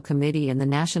Central Committee and the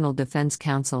National Defense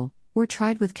Council, were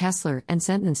tried with Kessler and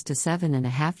sentenced to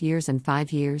 7.5 years and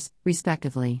 5 years,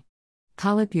 respectively.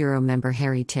 Politburo member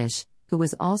Harry Tisch, who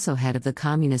was also head of the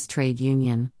Communist Trade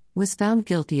Union, was found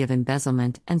guilty of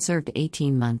embezzlement and served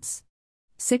 18 months.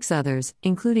 6 others,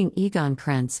 including Egon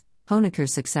Krenz,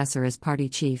 Honecker's successor as party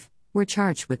chief, were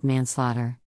charged with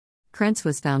manslaughter. Krenz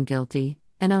was found guilty,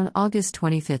 and on August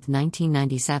 25,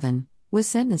 1997, was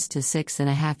sentenced to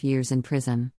 6.5 years in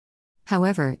prison.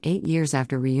 However, 8 years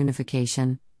after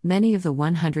reunification, many of the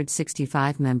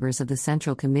 165 members of the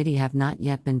Central Committee have not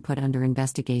yet been put under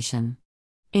investigation.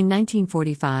 In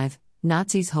 1945,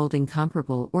 Nazis holding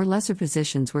comparable or lesser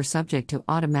positions were subject to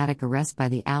automatic arrest by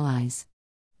the Allies.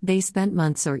 They spent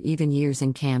months or even years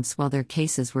in camps while their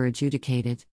cases were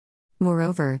adjudicated.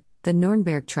 Moreover, the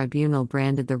Nuremberg Tribunal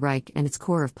branded the Reich and its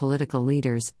core of political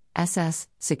leaders, SS,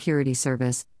 Security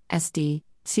Service, SD,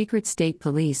 Secret State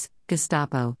Police,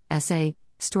 Gestapo, SA,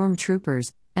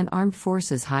 Stormtroopers, and Armed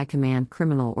Forces High Command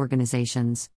criminal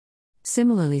organizations.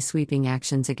 Similarly, sweeping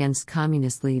actions against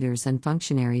communist leaders and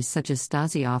functionaries such as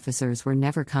Stasi officers were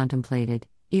never contemplated,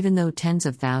 even though tens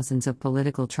of thousands of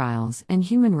political trials and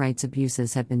human rights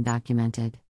abuses have been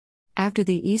documented. After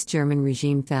the East German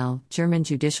regime fell, German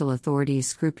judicial authorities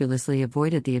scrupulously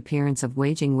avoided the appearance of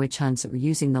waging witch hunts or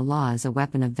using the law as a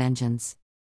weapon of vengeance.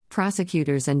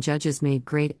 Prosecutors and judges made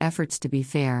great efforts to be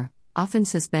fair, often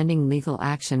suspending legal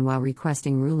action while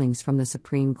requesting rulings from the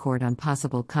Supreme Court on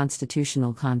possible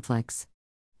constitutional conflicts.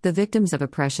 The victims of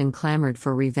oppression clamored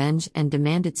for revenge and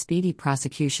demanded speedy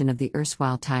prosecution of the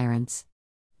erstwhile tyrants.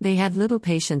 They had little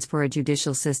patience for a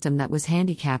judicial system that was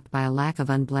handicapped by a lack of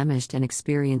unblemished and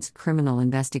experienced criminal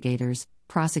investigators,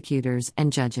 prosecutors,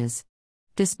 and judges.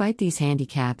 Despite these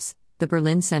handicaps, the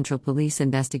Berlin Central Police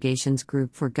Investigations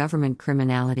Group for Government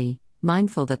Criminality,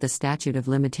 mindful that the statute of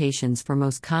limitations for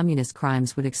most communist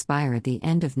crimes would expire at the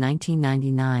end of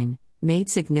 1999, made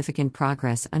significant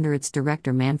progress under its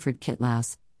director Manfred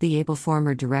Kittlaus, the able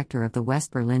former director of the West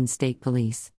Berlin State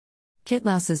Police.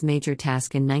 Kittlaus's major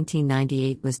task in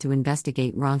 1998 was to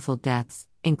investigate wrongful deaths,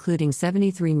 including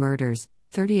 73 murders,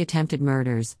 30 attempted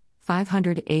murders,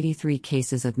 583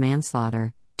 cases of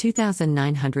manslaughter,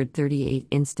 2,938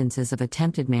 instances of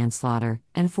attempted manslaughter,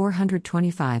 and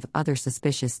 425 other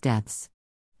suspicious deaths.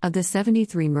 Of the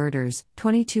 73 murders,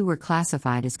 22 were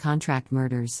classified as contract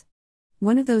murders.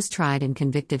 One of those tried and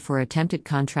convicted for attempted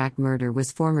contract murder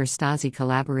was former Stasi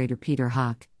collaborator Peter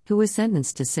Hock, who was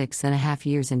sentenced to 6.5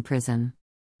 years in prison.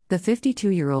 The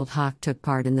 52-year-old Hock took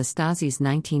part in the Stasi's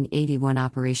 1981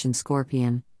 Operation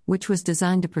Scorpion, which was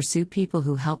designed to pursue people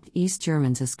who helped East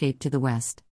Germans escape to the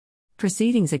West.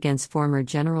 Proceedings against former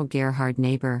General Gerhard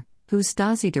Naber, whose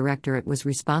Stasi directorate was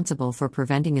responsible for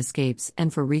preventing escapes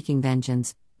and for wreaking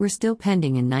vengeance, were still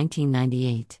pending in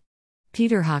 1998.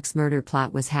 Peter Hock's murder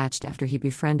plot was hatched after he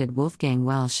befriended Wolfgang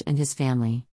Welsch and his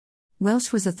family.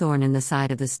 Welsch was a thorn in the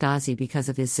side of the Stasi because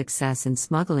of his success in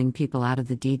smuggling people out of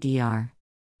the DDR.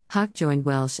 Hock joined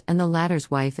Welsch and the latter's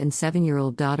wife and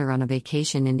 7-year-old daughter on a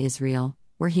vacation in Israel,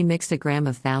 where he mixed a gram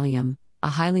of thallium, a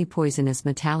highly poisonous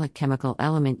metallic chemical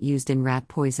element used in rat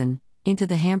poison, into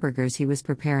the hamburgers he was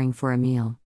preparing for a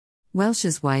meal.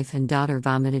 Welsch's wife and daughter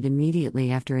vomited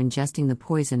immediately after ingesting the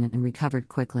poison and recovered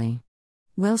quickly.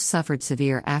 Welsch suffered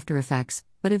severe after-effects,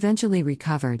 but eventually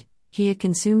recovered. He had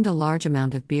consumed a large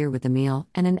amount of beer with the meal,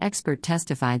 and an expert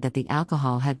testified that the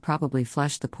alcohol had probably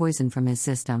flushed the poison from his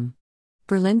system.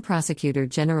 Berlin Prosecutor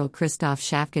General Christoph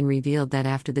Schafkin revealed that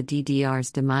after the DDR's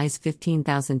demise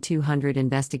 15,200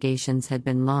 investigations had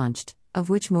been launched, of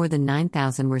which more than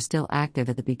 9,000 were still active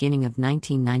at the beginning of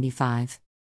 1995.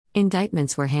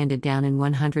 Indictments were handed down in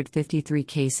 153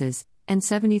 cases, and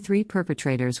 73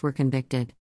 perpetrators were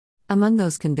convicted. Among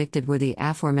those convicted were the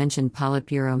aforementioned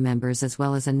Politburo members as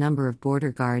well as a number of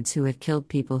border guards who had killed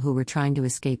people who were trying to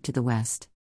escape to the West.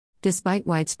 Despite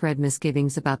widespread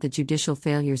misgivings about the judicial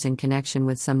failures in connection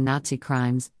with some Nazi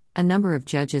crimes, a number of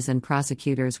judges and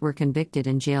prosecutors were convicted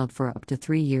and jailed for up to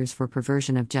 3 years for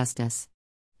perversion of justice.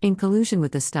 In collusion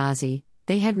with the Stasi,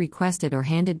 they had requested or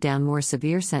handed down more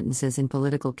severe sentences in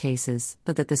political cases,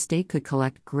 but that the state could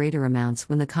collect greater amounts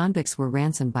when the convicts were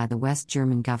ransomed by the West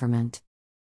German government.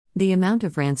 The amount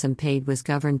of ransom paid was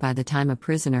governed by the time a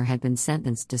prisoner had been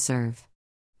sentenced to serve.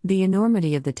 The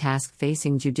enormity of the task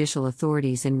facing judicial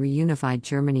authorities in reunified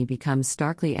Germany becomes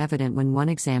starkly evident when one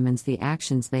examines the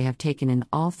actions they have taken in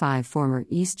all 5 former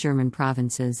East German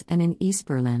provinces and in East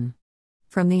Berlin.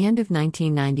 From the end of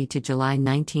 1990 to July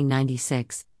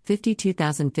 1996,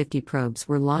 52,050 probes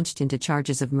were launched into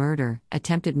charges of murder,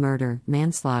 attempted murder,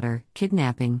 manslaughter,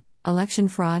 kidnapping, election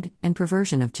fraud, and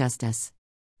perversion of justice.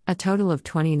 A total of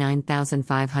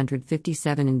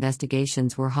 29,557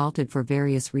 investigations were halted for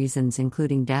various reasons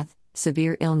including death,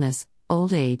 severe illness,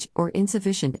 old age, or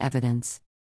insufficient evidence.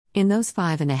 In those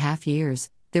 5.5 years,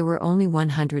 there were only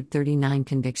 139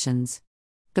 convictions.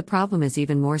 The problem is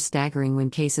even more staggering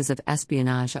when cases of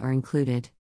espionage are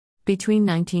included. Between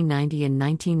 1990 and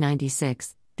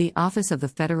 1996, the Office of the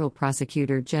Federal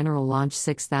Prosecutor General launched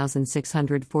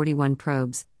 6,641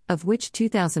 probes, of which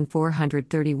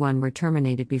 2,431 were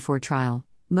terminated before trial,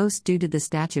 most due to the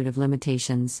statute of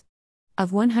limitations.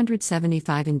 Of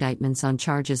 175 indictments on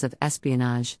charges of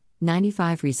espionage,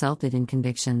 95 resulted in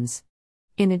convictions.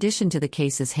 In addition to the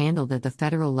cases handled at the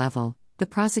federal level, the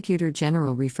Prosecutor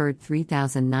General referred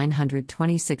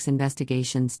 3,926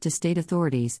 investigations to state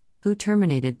authorities, who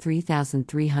terminated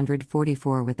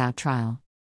 3,344 without trial.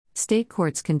 State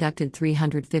courts conducted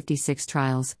 356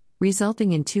 trials,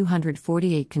 resulting in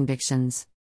 248 convictions.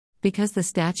 Because the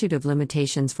statute of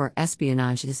limitations for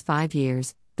espionage is 5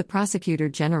 years, the Prosecutor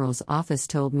General's office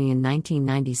told me in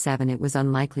 1997 it was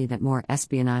unlikely that more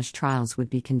espionage trials would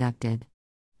be conducted.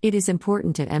 It is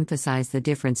important to emphasize the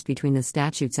difference between the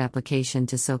statute's application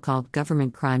to so-called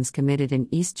government crimes committed in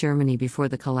East Germany before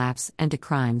the collapse and to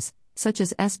crimes, such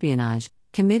as espionage,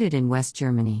 committed in West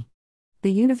Germany.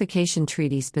 The Unification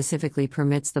Treaty specifically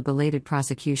permits the belated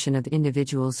prosecution of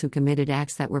individuals who committed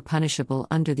acts that were punishable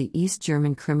under the East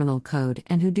German Criminal Code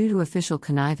and who due to official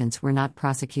connivance were not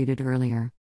prosecuted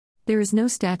earlier. There is no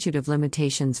statute of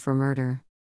limitations for murder.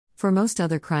 For most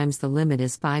other crimes the limit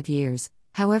is 5 years,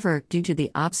 however, due to the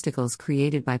obstacles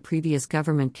created by previous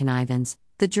government connivance,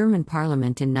 The German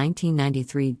parliament in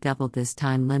 1993 doubled this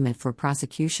time limit for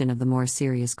prosecution of the more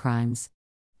serious crimes.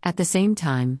 At the same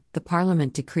time, the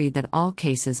parliament decreed that all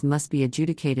cases must be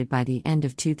adjudicated by the end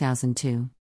of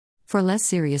 2002. For less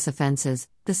serious offenses,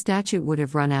 the statute would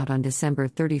have run out on December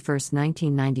 31,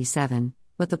 1997,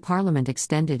 but the parliament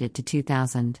extended it to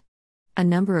 2000. A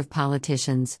number of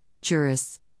politicians,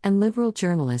 jurists, and liberal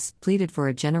journalists pleaded for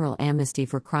a general amnesty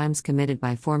for crimes committed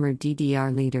by former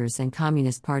DDR leaders and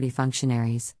Communist Party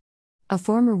functionaries. A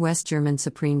former West German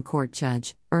Supreme Court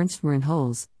judge, Ernst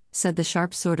Reinholz, said the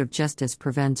sharp sword of justice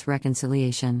prevents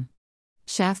reconciliation.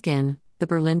 Schafkin, the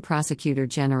Berlin prosecutor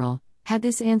general, had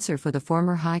this answer for the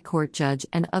former High Court judge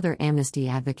and other amnesty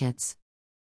advocates.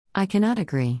 I cannot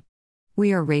agree.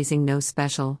 We are raising no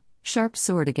special, sharp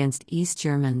sword against East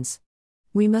Germans.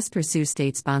 We must pursue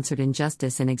state-sponsored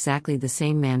injustice in exactly the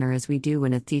same manner as we do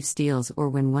when a thief steals or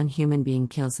when one human being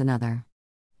kills another.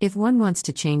 If one wants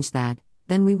to change that,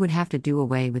 then we would have to do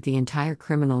away with the entire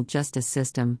criminal justice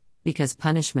system, because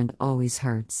punishment always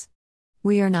hurts.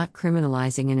 We are not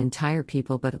criminalizing an entire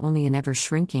people but only an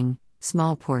ever-shrinking,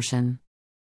 small portion.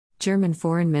 German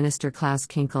Foreign Minister Klaus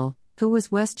Kinkel, who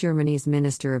was West Germany's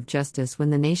Minister of Justice when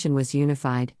the nation was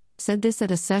unified, said this at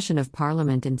a session of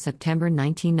parliament in September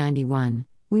 1991,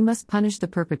 "We must punish the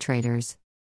perpetrators.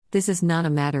 This is not a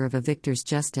matter of a victor's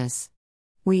justice.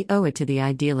 We owe it to the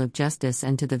ideal of justice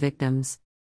and to the victims.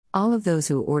 All of those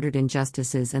who ordered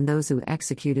injustices and those who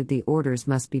executed the orders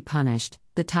must be punished,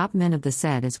 the top men of the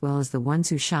set as well as the ones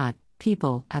who shot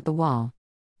people at the wall."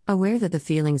 Aware that the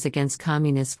feelings against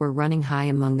communists were running high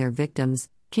among their victims,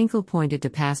 Kinkel pointed to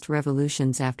past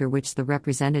revolutions after which the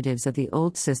representatives of the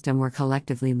old system were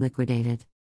collectively liquidated.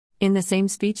 In the same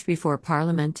speech before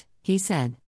Parliament, he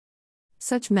said,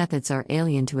 "Such methods are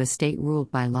alien to a state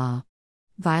ruled by law.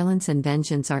 Violence and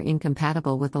vengeance are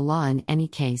incompatible with the law in any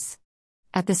case.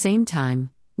 At the same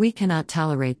time, we cannot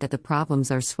tolerate that the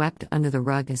problems are swept under the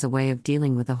rug as a way of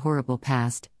dealing with a horrible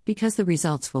past, because the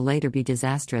results will later be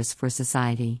disastrous for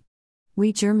society.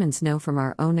 We Germans know from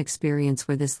our own experience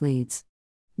where this leads.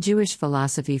 Jewish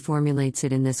philosophy formulates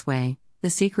it in this way: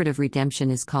 the secret of redemption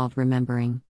is called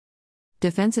remembering."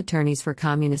 Defense attorneys for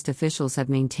communist officials have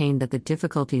maintained that the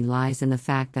difficulty lies in the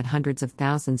fact that hundreds of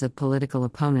thousands of political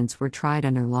opponents were tried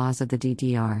under laws of the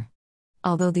DDR.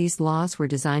 Although these laws were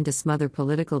designed to smother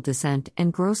political dissent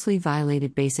and grossly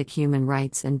violated basic human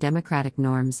rights and democratic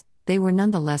norms, they were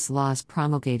nonetheless laws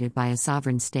promulgated by a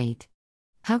sovereign state.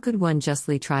 How could one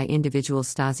justly try individual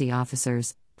Stasi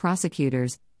officers,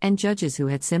 prosecutors, and judges who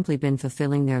had simply been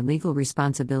fulfilling their legal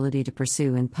responsibility to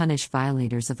pursue and punish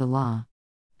violators of the law?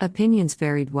 Opinions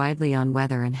varied widely on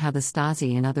whether and how the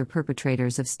Stasi and other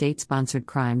perpetrators of state-sponsored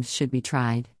crimes should be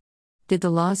tried. Did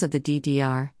the laws of the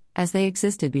DDR, as they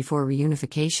existed before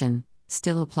reunification,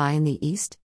 still apply in the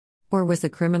East? Or was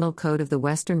the criminal code of the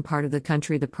western part of the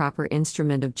country the proper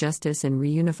instrument of justice in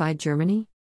reunified Germany?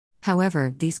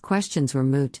 However, these questions were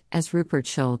moot, as Rupert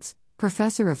Schulz,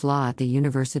 professor of law at the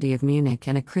University of Munich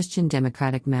and a Christian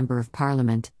Democratic member of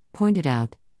parliament, pointed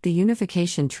out. The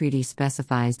Unification Treaty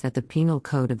specifies that the penal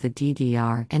code of the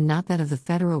DDR and not that of the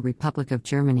Federal Republic of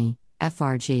Germany,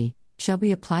 FRG, shall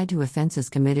be applied to offenses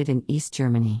committed in East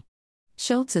Germany.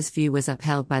 Schulz's view was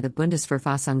upheld by the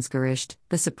Bundesverfassungsgericht,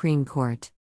 the Supreme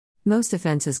Court. Most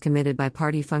offenses committed by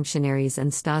party functionaries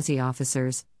and Stasi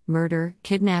officers, murder,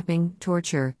 kidnapping,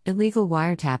 torture, illegal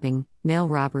wiretapping, mail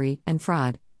robbery, and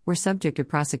fraud, were subject to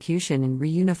prosecution in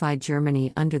reunified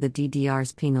Germany under the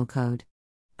DDR's penal code.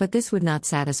 But this would not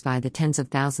satisfy the tens of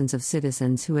thousands of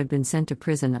citizens who had been sent to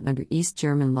prison under East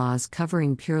German laws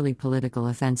covering purely political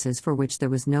offenses for which there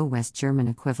was no West German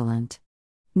equivalent.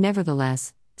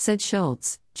 Nevertheless, said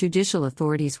Schulz, judicial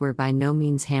authorities were by no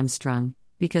means hamstrung,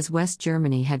 because West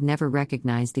Germany had never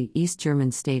recognized the East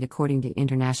German state according to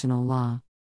international law.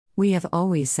 We have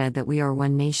always said that we are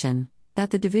one nation,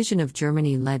 that the division of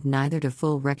Germany led neither to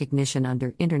full recognition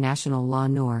under international law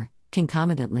nor,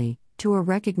 concomitantly, to a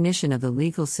recognition of the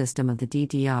legal system of the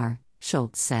DDR,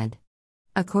 Schulz said.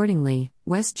 Accordingly,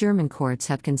 West German courts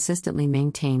have consistently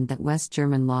maintained that West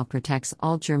German law protects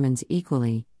all Germans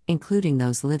equally, including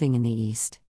those living in the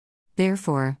East.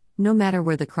 Therefore, no matter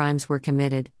where the crimes were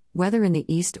committed, whether in the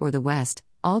East or the West,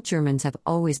 all Germans have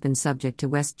always been subject to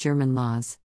West German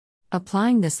laws.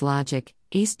 Applying this logic,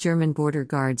 East German border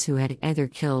guards who had either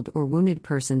killed or wounded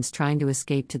persons trying to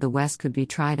escape to the West could be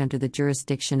tried under the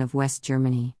jurisdiction of West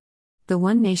Germany. The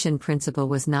one-nation principle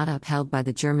was not upheld by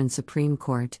the German Supreme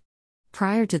Court.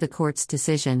 Prior to the court's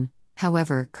decision,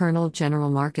 however, Colonel General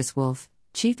Markus Wolf,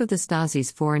 chief of the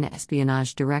Stasi's Foreign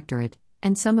Espionage Directorate,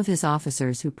 and some of his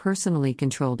officers who personally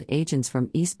controlled agents from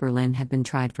East Berlin had been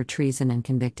tried for treason and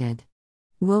convicted.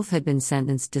 Wolf had been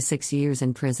sentenced to 6 years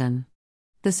in prison.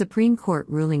 The Supreme Court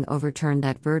ruling overturned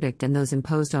that verdict and those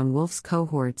imposed on Wolf's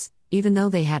cohorts, even though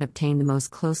they had obtained the most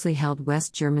closely held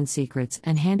West German secrets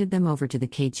and handed them over to the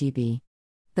KGB.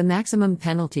 The maximum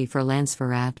penalty for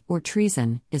Landsverrat, or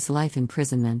treason, is life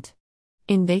imprisonment.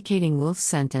 In vacating Wolf's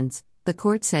sentence, the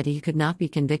court said he could not be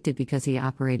convicted because he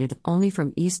operated only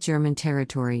from East German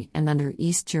territory and under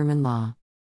East German law.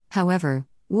 However,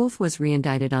 Wolf was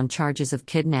reindicted on charges of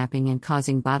kidnapping and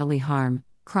causing bodily harm,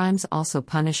 crimes also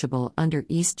punishable under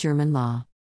East German law.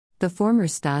 The former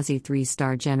Stasi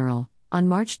three-star general, on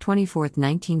March 24,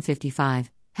 1955,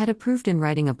 had approved in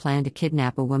writing a plan to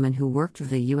kidnap a woman who worked for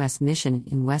the U.S. mission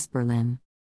in West Berlin.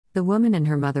 The woman and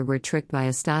her mother were tricked by a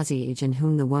Stasi agent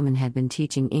whom the woman had been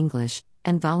teaching English,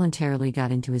 and voluntarily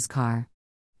got into his car.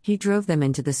 He drove them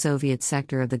into the Soviet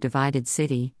sector of the divided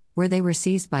city, where they were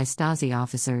seized by Stasi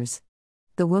officers.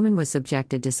 The woman was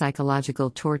subjected to psychological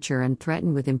torture and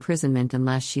threatened with imprisonment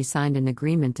unless she signed an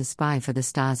agreement to spy for the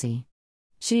Stasi.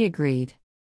 She agreed.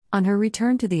 On her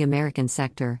return to the American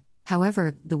sector,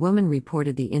 however, the woman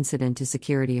reported the incident to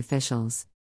security officials.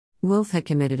 Wolf had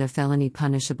committed a felony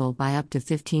punishable by up to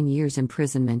 15 years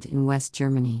imprisonment in West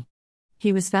Germany.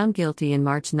 He was found guilty in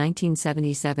March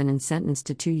 1977 and sentenced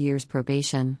to 2 years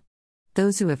probation.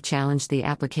 Those who have challenged the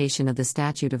application of the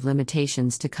statute of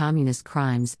limitations to communist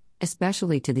crimes,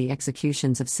 especially to the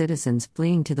executions of citizens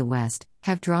fleeing to the West,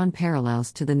 have drawn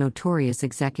parallels to the notorious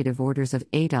executive orders of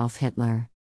Adolf Hitler.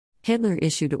 Hitler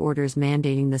issued orders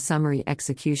mandating the summary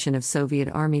execution of Soviet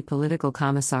Army political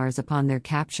commissars upon their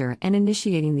capture and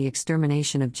initiating the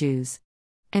extermination of Jews.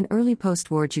 An early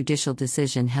post-war judicial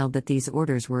decision held that these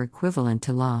orders were equivalent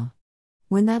to law.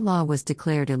 When that law was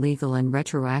declared illegal and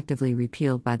retroactively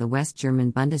repealed by the West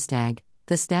German Bundestag,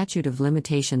 the statute of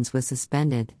limitations was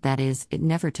suspended, that is, it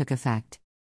never took effect.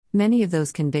 Many of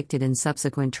those convicted in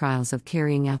subsequent trials of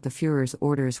carrying out the Führer's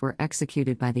orders were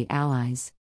executed by the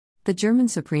Allies. The German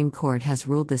Supreme Court has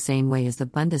ruled the same way as the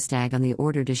Bundestag on the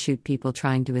order to shoot people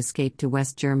trying to escape to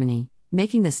West Germany,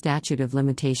 making the statute of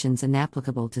limitations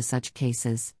inapplicable to such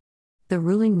cases. The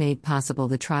ruling made possible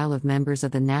the trial of members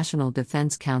of the National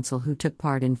Defense Council who took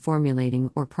part in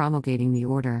formulating or promulgating the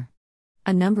order.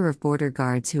 A number of border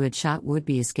guards who had shot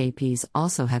would-be escapees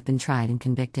also have been tried and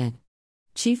convicted.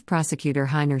 Chief Prosecutor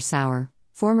Heiner Sauer,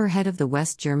 former head of the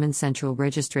West German Central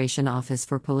Registration Office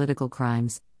for Political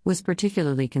Crimes, was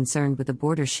particularly concerned with the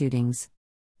border shootings.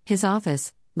 His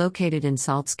office, located in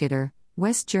Salzgitter,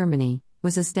 West Germany,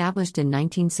 was established in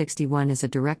 1961 as a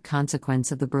direct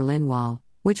consequence of the Berlin Wall,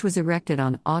 which was erected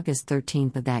on August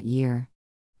 13 of that year.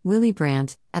 Willy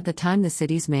Brandt, at the time the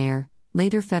city's mayor,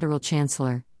 later federal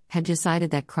chancellor, had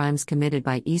decided that crimes committed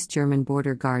by East German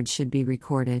border guards should be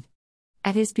recorded.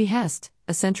 At his behest,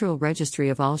 a central registry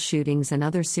of all shootings and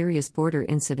other serious border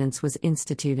incidents was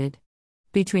instituted.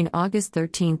 Between August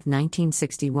 13,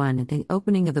 1961 and the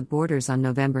opening of the borders on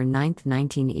November 9,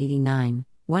 1989,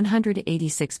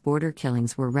 186 border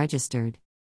killings were registered.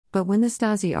 But when the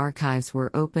Stasi archives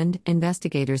were opened,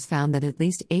 investigators found that at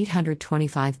least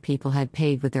 825 people had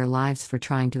paid with their lives for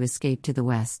trying to escape to the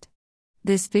West.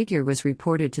 This figure was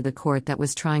reported to the court that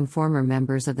was trying former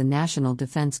members of the National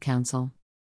Defense Council.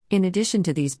 In addition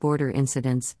to these border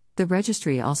incidents, the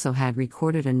registry also had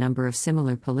recorded a number of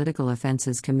similar political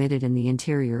offenses committed in the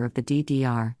interior of the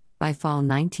DDR. By fall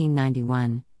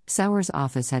 1991, Sauer's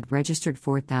office had registered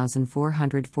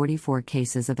 4,444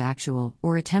 cases of actual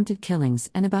or attempted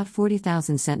killings and about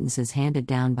 40,000 sentences handed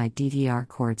down by DDR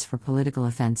courts for political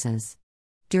offenses.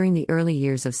 During the early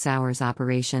years of Sauer's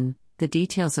operation, the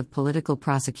details of political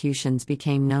prosecutions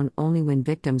became known only when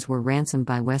victims were ransomed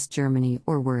by West Germany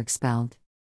or were expelled.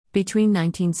 Between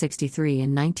 1963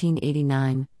 and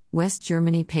 1989, West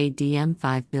Germany paid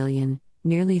 $5 billion,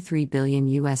 nearly $3 billion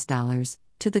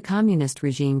to the communist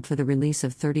regime for the release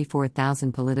of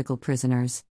 34,000 political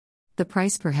prisoners. The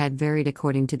price per head varied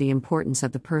according to the importance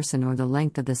of the person or the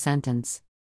length of the sentence.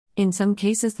 In some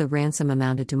cases, the ransom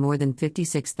amounted to more than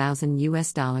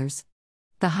 $56,000.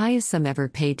 The highest sum ever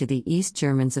paid to the East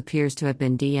Germans appears to have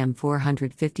been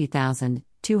 $450,000,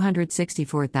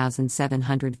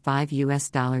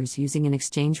 $264,705 using an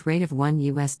exchange rate of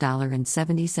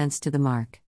 $1.70 to the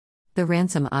mark. The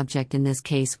ransom object in this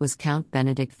case was Count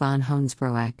Benedict von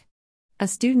Hoensbroek. A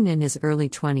student in his early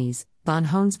 20s, von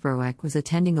Hoensbroek was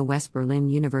attending a West Berlin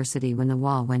university when the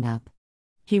wall went up.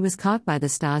 He was caught by the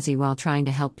Stasi while trying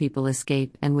to help people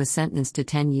escape and was sentenced to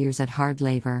 10 years at hard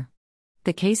labor.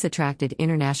 The case attracted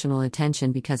international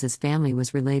attention because his family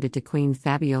was related to Queen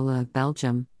Fabiola of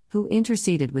Belgium, who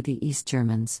interceded with the East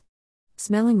Germans.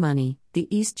 Smelling money, the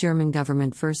East German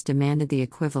government first demanded the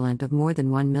equivalent of more than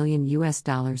 $1 million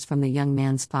from the young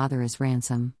man's father as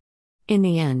ransom. In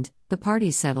the end, the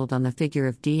parties settled on the figure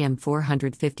of DM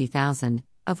 450,000,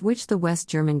 of which the West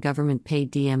German government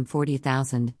paid DM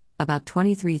 40,000, about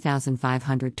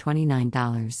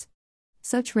 $23,529.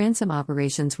 Such ransom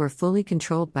operations were fully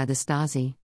controlled by the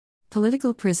Stasi.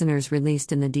 Political prisoners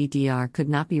released in the DDR could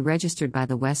not be registered by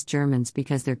the West Germans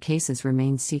because their cases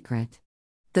remained secret.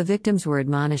 The victims were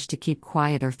admonished to keep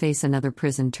quiet or face another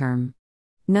prison term.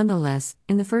 Nonetheless,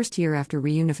 in the first year after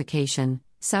reunification,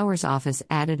 Sauer's office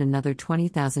added another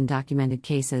 20,000 documented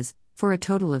cases, for a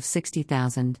total of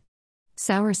 60,000.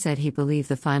 Sauer said he believed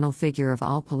the final figure of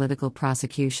all political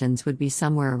prosecutions would be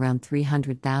somewhere around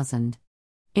 300,000.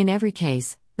 In every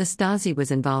case, the Stasi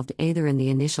was involved either in the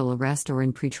initial arrest or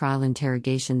in pretrial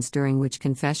interrogations during which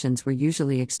confessions were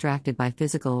usually extracted by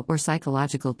physical or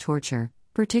psychological torture,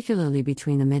 particularly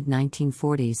between the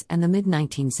mid-1940s and the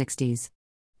mid-1960s.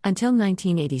 Until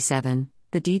 1987,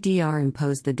 the DDR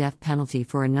imposed the death penalty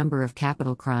for a number of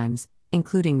capital crimes,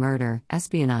 including murder,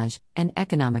 espionage, and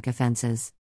economic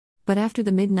offenses. But after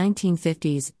the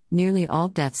mid-1950s, nearly all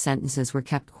death sentences were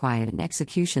kept quiet and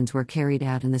executions were carried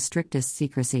out in the strictest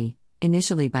secrecy,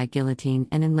 initially by guillotine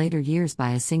and in later years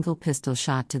by a single pistol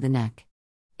shot to the neck.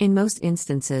 In most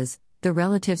instances, the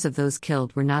relatives of those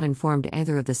killed were not informed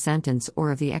either of the sentence or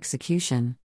of the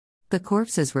execution. The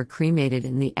corpses were cremated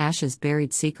and the ashes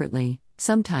buried secretly,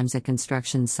 sometimes at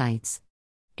construction sites.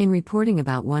 In reporting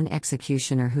about one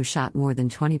executioner who shot more than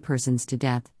 20 persons to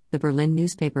death, the Berlin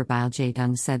newspaper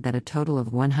Bildzeitung said that a total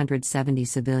of 170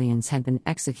 civilians had been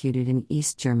executed in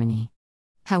East Germany.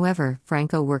 However,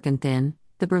 Franco Werkenthin,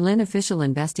 the Berlin official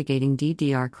investigating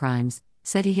DDR crimes,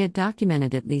 said he had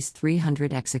documented at least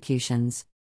 300 executions.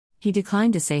 He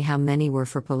declined to say how many were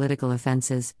for political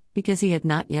offenses, because he had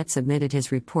not yet submitted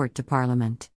his report to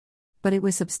Parliament. But it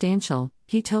was substantial,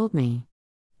 he told me.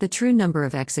 The true number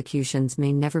of executions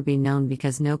may never be known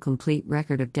because no complete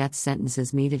record of death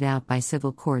sentences meted out by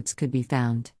civil courts could be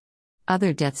found.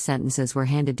 Other death sentences were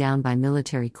handed down by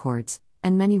military courts,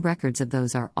 and many records of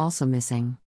those are also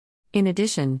missing. In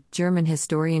addition, German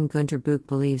historian Günter Buch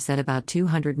believes that about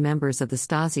 200 members of the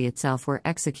Stasi itself were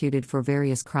executed for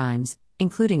various crimes,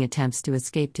 including attempts to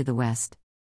escape to the West.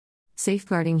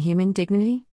 Safeguarding human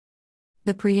dignity?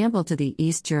 The preamble to the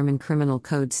East German Criminal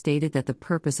Code stated that the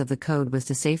purpose of the code was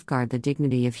to safeguard the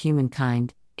dignity of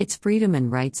humankind, its freedom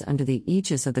and rights under the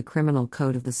aegis of the criminal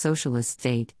code of the socialist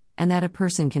state, and that a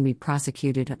person can be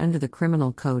prosecuted under the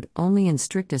criminal code only in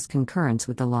strictest concurrence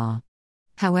with the law.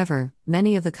 However,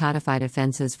 many of the codified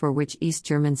offenses for which East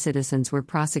German citizens were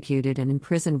prosecuted and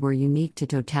imprisoned were unique to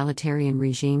totalitarian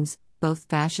regimes, both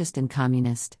fascist and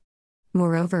communist.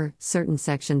 Moreover, certain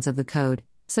sections of the code,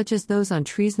 such as those on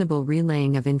treasonable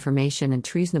relaying of information and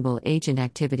treasonable agent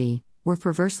activity, were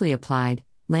perversely applied,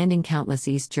 landing countless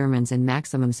East Germans in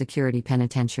maximum security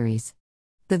penitentiaries.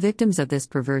 The victims of this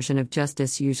perversion of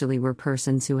justice usually were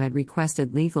persons who had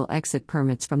requested legal exit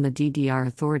permits from the DDR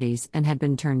authorities and had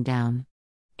been turned down.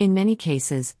 In many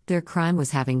cases, their crime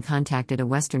was having contacted a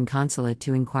Western consulate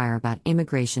to inquire about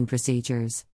immigration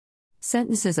procedures.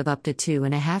 Sentences of up to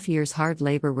 2.5 years hard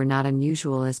labor were not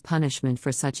unusual as punishment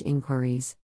for such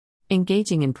inquiries.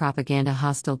 Engaging in propaganda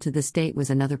hostile to the state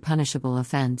was another punishable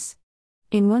offense.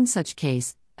 In one such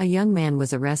case, a young man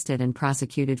was arrested and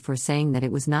prosecuted for saying that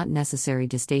it was not necessary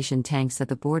to station tanks at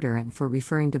the border and for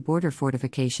referring to border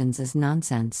fortifications as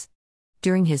nonsense.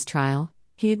 During his trial,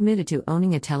 he admitted to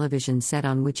owning a television set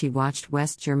on which he watched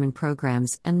West German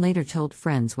programs and later told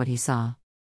friends what he saw.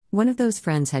 One of those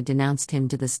friends had denounced him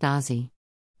to the Stasi.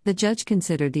 The judge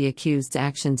considered the accused's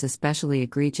actions especially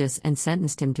egregious and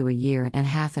sentenced him to 1.5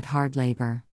 years at hard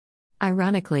labor.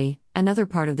 Ironically, another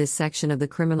part of this section of the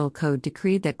Criminal Code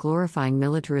decreed that glorifying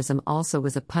militarism also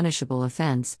was a punishable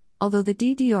offense, although the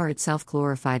DDR itself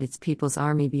glorified its people's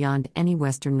army beyond any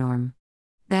Western norm.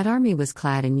 That army was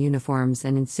clad in uniforms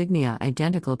and insignia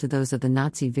identical to those of the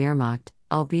Nazi Wehrmacht,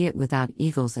 albeit without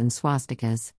eagles and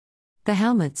swastikas. The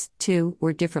helmets, too,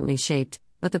 were differently shaped,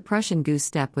 but the Prussian goose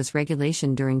step was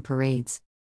regulation during parades.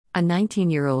 A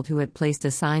 19-year-old who had placed a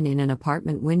sign in an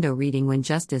apartment window reading "When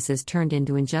justice is turned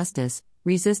into injustice,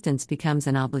 resistance becomes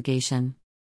an obligation,"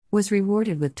 was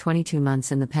rewarded with 22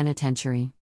 months in the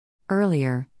penitentiary.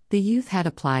 Earlier, the youth had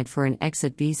applied for an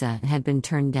exit visa and had been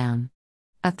turned down.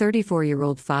 A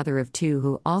 34-year-old father of 2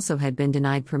 who also had been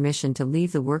denied permission to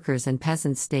leave the workers' and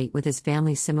peasants' state with his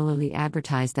family similarly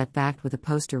advertised that fact with a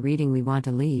poster reading "We want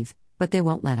to leave, but they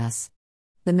won't let us."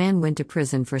 The man went to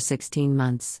prison for 16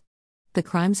 months. The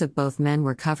crimes of both men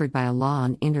were covered by a law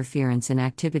on interference in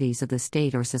activities of the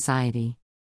state or society.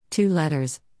 2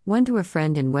 letters, one to a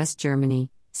friend in West Germany,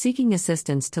 seeking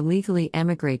assistance to legally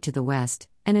emigrate to the West,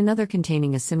 and another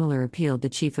containing a similar appeal. The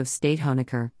Chief of State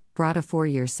Honecker brought a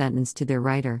 4-year sentence to their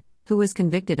writer, who was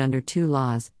convicted under 2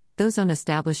 laws, those on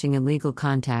establishing illegal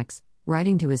contacts,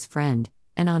 writing to his friend,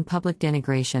 and on public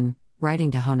denigration, writing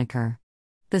to Honecker.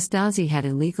 The Stasi had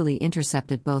illegally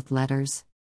intercepted both letters.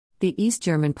 The East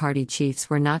German party chiefs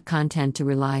were not content to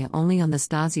rely only on the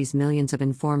Stasi's millions of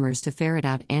informers to ferret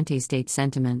out anti-state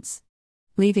sentiments.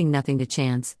 Leaving nothing to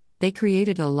chance, they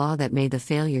created a law that made the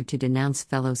failure to denounce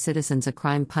fellow citizens a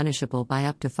crime punishable by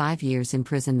up to 5 years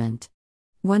imprisonment.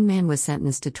 One man was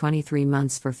sentenced to 23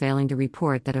 months for failing to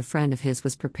report that a friend of his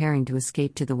was preparing to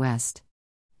escape to the West.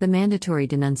 The mandatory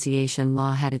denunciation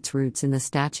law had its roots in the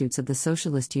statutes of the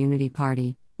Socialist Unity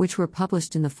Party, which were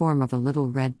published in the form of a little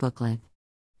red booklet.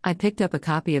 I picked up a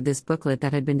copy of this booklet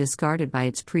that had been discarded by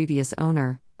its previous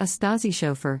owner, a Stasi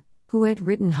chauffeur, who had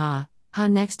written ha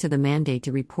next to the mandate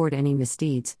to report any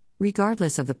misdeeds,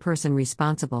 regardless of the person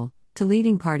responsible, to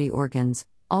leading party organs,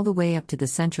 all the way up to the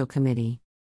Central Committee.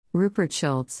 Rupert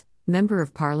Schulz, member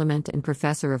of parliament and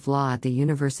professor of law at the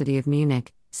University of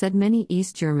Munich, said many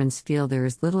East Germans feel there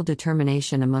is little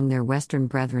determination among their Western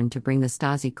brethren to bring the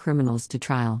Stasi criminals to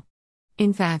trial.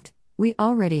 In fact, we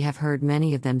already have heard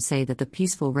many of them say that the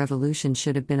peaceful revolution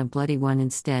should have been a bloody one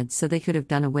instead, so they could have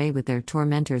done away with their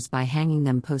tormentors by hanging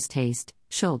them post-haste,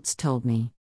 Schulz told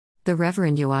me. The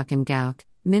Reverend Joachim Gauck,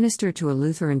 minister to a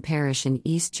Lutheran parish in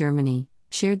East Germany,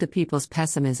 shared the people's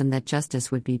pessimism that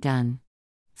justice would be done.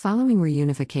 Following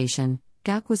reunification,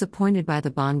 Gauck was appointed by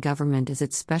the Bonn government as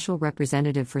its special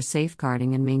representative for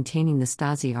safeguarding and maintaining the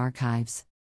Stasi archives.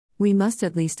 We must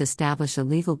at least establish a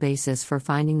legal basis for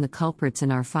finding the culprits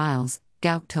in our files,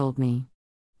 Gauck told me.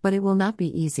 But it will not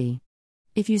be easy.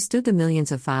 If you stood the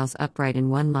millions of files upright in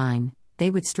one line, they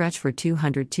would stretch for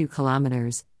 202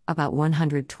 kilometers, about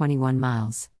 121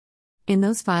 miles. In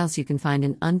those files you can find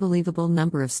an unbelievable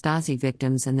number of Stasi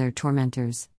victims and their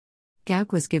tormentors.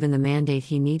 Gauck was given the mandate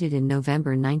he needed in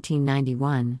November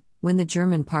 1991, when the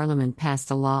German parliament passed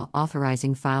a law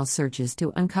authorizing file searches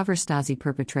to uncover Stasi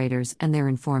perpetrators and their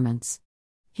informants.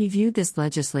 He viewed this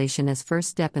legislation as first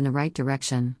step in the right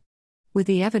direction. With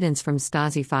the evidence from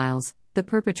Stasi files, the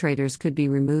perpetrators could be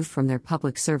removed from their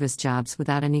public service jobs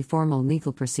without any formal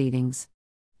legal proceedings.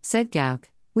 Said Gauck,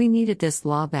 "We needed this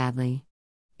law badly.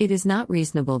 It is not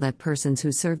reasonable that persons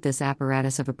who serve this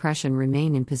apparatus of oppression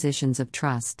remain in positions of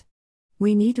trust.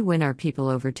 We need to win our people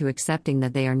over to accepting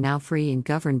that they are now free and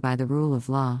governed by the rule of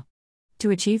law.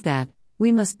 To achieve that,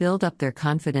 we must build up their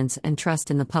confidence and trust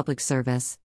in the public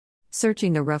service.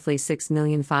 Searching the roughly 6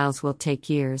 million files will take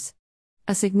years.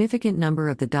 A significant number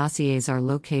of the dossiers are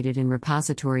located in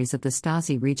repositories of the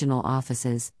Stasi regional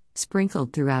offices,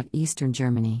 sprinkled throughout eastern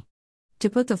Germany.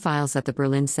 To put the files at the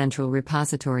Berlin Central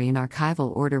Repository in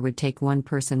archival order would take one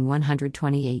person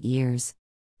 128 years.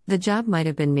 The job might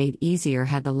have been made easier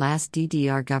had the last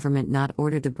DDR government not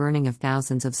ordered the burning of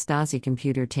thousands of Stasi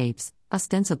computer tapes,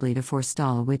 ostensibly to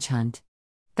forestall a witch hunt.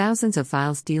 Thousands of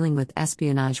files dealing with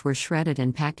espionage were shredded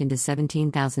and packed into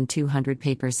 17,200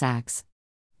 paper sacks.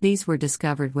 These were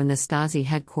discovered when the Stasi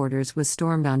headquarters was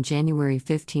stormed on January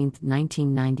 15,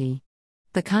 1990.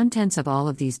 The contents of all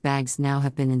of these bags now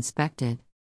have been inspected.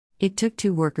 It took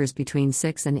 2 workers between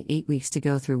 6 and 8 weeks to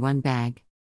go through one bag.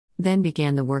 Then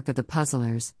began the work of the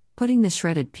puzzlers, putting the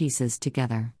shredded pieces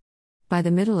together. By the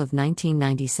middle of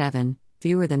 1997,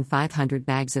 fewer than 500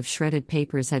 bags of shredded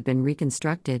papers had been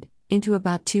reconstructed, into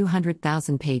about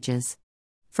 200,000 pages.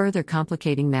 Further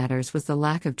complicating matters was the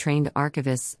lack of trained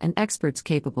archivists and experts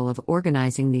capable of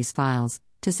organizing these files,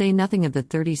 to say nothing of the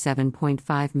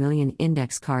 37.5 million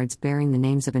index cards bearing the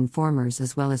names of informers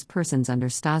as well as persons under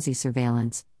Stasi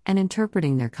surveillance, and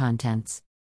interpreting their contents.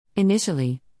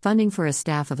 Initially, funding for a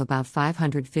staff of about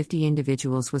 550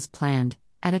 individuals was planned,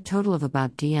 at a total of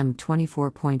about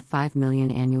 $24.5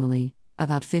 million annually,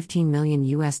 about $15 million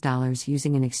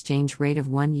using an exchange rate of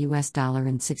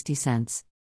 $1.60.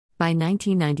 By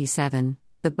 1997,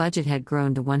 the budget had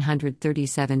grown to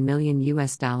 $137 million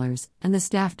and the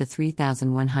staff to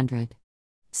 3,100.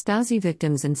 Stasi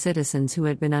victims and citizens who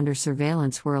had been under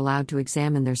surveillance were allowed to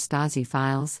examine their Stasi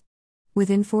files.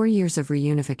 Within 4 years of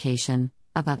reunification,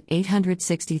 about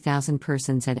 860,000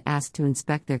 persons had asked to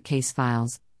inspect their case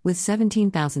files, with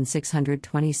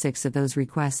 17,626 of those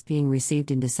requests being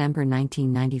received in December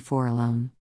 1994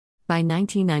 alone. By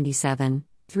 1997,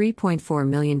 3.4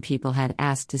 million people had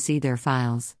asked to see their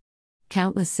files.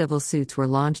 Countless civil suits were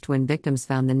launched when victims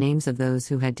found the names of those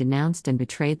who had denounced and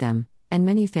betrayed them, and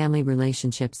many family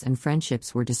relationships and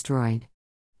friendships were destroyed.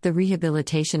 The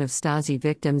rehabilitation of Stasi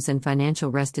victims and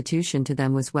financial restitution to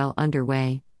them was well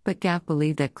underway, But Gap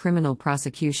believed that criminal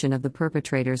prosecution of the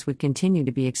perpetrators would continue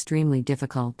to be extremely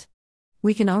difficult.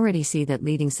 We can already see that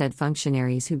leading said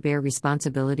functionaries who bear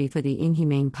responsibility for the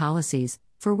inhumane policies,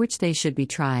 for which they should be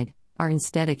tried, are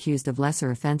instead accused of lesser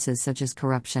offenses such as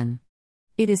corruption.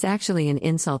 It is actually an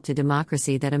insult to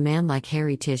democracy that a man like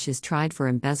Harry Tisch is tried for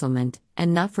embezzlement,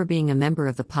 and not for being a member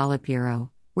of the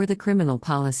Politburo, where the criminal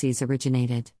policies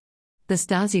originated. The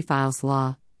Stasi Files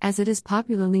law, as it is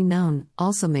popularly known,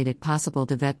 also made it possible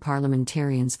to vet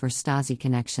parliamentarians for Stasi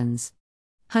connections.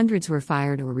 Hundreds were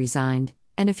fired or resigned,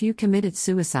 and a few committed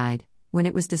suicide, when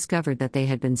it was discovered that they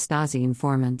had been Stasi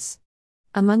informants.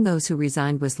 Among those who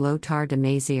resigned was Lothar de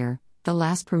Maizière, the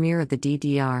last premier of the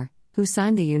DDR, who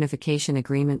signed the unification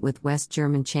agreement with West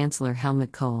German Chancellor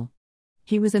Helmut Kohl.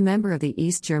 He was a member of the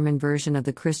East German version of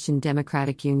the Christian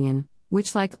Democratic Union,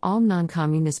 which, like all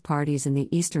non-communist parties in the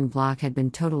Eastern Bloc, had been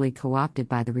totally co-opted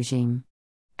by the regime.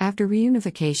 After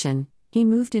reunification, he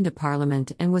moved into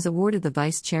parliament and was awarded the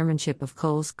vice-chairmanship of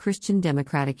Kohl's Christian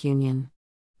Democratic Union.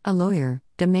 A lawyer,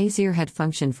 de Maizière had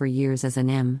functioned for years as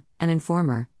an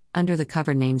informer, under the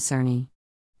cover name Cerny.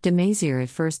 De Maizière at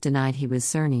first denied he was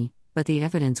Cerny, but the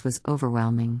evidence was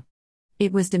overwhelming.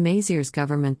 It was de Maizière's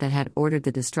government that had ordered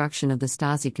the destruction of the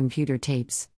Stasi computer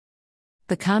tapes.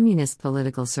 The communist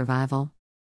political survival.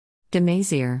 De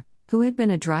Maizière, who had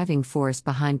been a driving force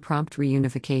behind prompt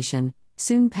reunification,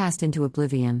 soon passed into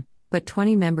oblivion, but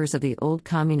 20 members of the old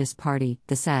Communist Party,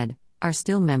 the SED, are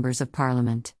still members of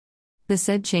parliament. The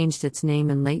SED changed its name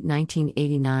in late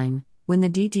 1989, when the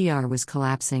DDR was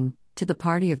collapsing, to the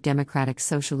Party of Democratic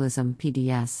Socialism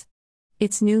 (PDS).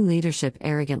 Its new leadership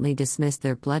arrogantly dismissed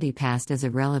their bloody past as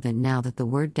irrelevant now that the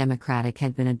word democratic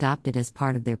had been adopted as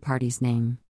part of their party's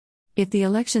name. If the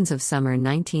elections of summer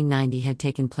 1990 had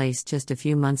taken place just a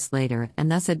few months later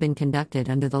and thus had been conducted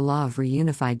under the law of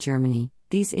reunified Germany,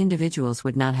 these individuals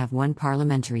would not have won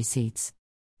parliamentary seats.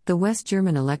 The West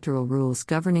German electoral rules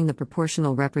governing the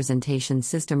proportional representation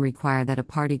system require that a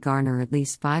party garner at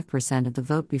least 5% of the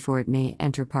vote before it may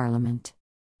enter parliament.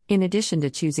 In addition to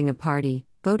choosing a party,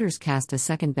 voters cast a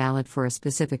second ballot for a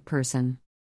specific person.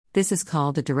 This is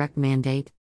called a direct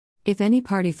mandate. If any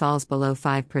party falls below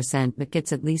 5% but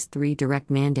gets at least 3 direct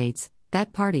mandates,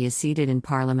 that party is seated in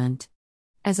parliament.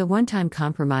 As a one-time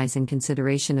compromise in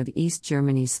consideration of East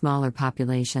Germany's smaller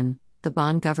population, the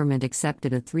Bonn government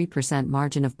accepted a 3%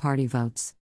 margin of party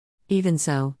votes. Even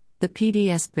so, the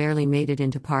PDS barely made it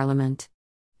into parliament.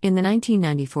 In the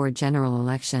 1994 general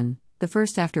election, the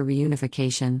first after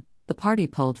reunification, the party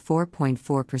polled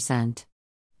 4.4%.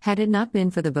 Had it not been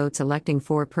for the votes electing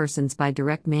 4 persons by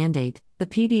direct mandate, the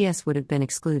PDS would have been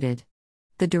excluded.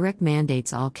 The direct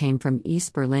mandates all came from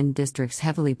East Berlin districts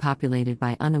heavily populated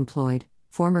by unemployed,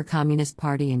 former Communist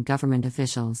Party and government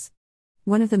officials.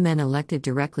 One of the men elected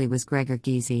directly was Gregor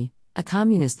Gysi, a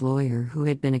communist lawyer who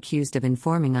had been accused of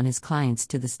informing on his clients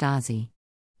to the Stasi.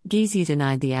 Gysi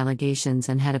denied the allegations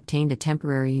and had obtained a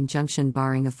temporary injunction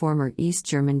barring a former East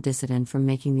German dissident from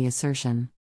making the assertion.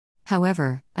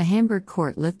 However, a Hamburg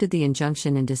court lifted the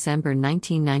injunction in December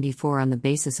 1994 on the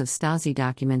basis of Stasi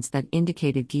documents that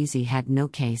indicated Gysi had no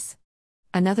case.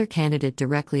 Another candidate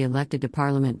directly elected to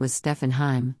parliament was Stefan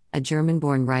Heym, a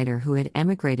German-born writer who had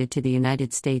emigrated to the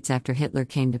United States after Hitler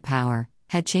came to power,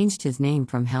 had changed his name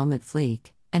from Helmut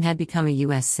Flick, and had become a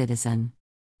U.S. citizen.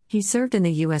 He served in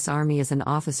the U.S. Army as an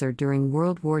officer during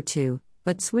World War II,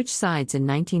 but switched sides in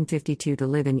 1952 to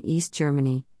live in East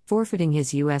Germany, forfeiting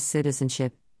his U.S.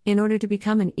 citizenship, in order to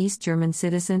become an East German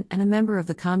citizen and a member of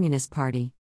the Communist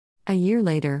Party. A year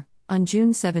later, on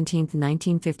June 17,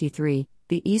 1953,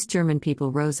 the East German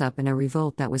people rose up in a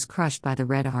revolt that was crushed by the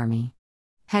Red Army.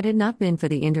 Had it not been for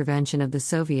the intervention of the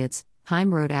Soviets,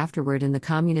 Heym wrote afterward in the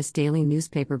communist daily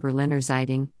newspaper Berliner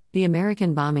Zeitung, the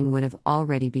American bombing would have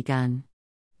already begun.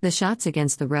 The shots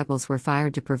against the rebels were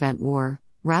fired to prevent war,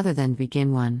 rather than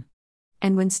begin one.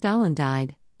 And when Stalin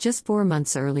died, just 4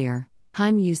 months earlier,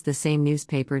 Heym used the same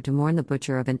newspaper to mourn the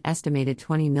butcher of an estimated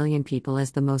 20 million people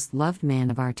as the most loved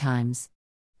man of our times.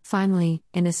 Finally,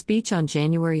 in a speech on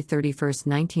January 31,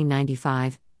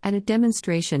 1995, at a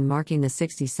demonstration marking the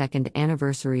 62nd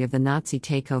anniversary of the Nazi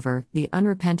takeover, the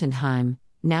unrepentant Heym,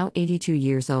 now 82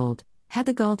 years old, had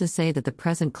the gall to say that the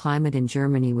present climate in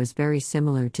Germany was very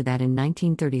similar to that in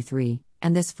 1933,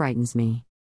 and this frightens me.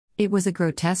 It was a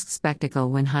grotesque spectacle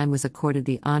when Heym was accorded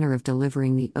the honor of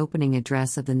delivering the opening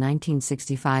address of the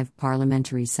 1965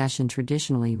 parliamentary session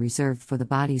traditionally reserved for the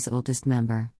body's oldest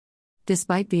member.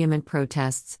 Despite vehement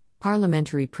protests,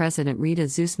 Parliamentary President Rita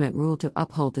Zusmet ruled to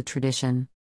uphold the tradition.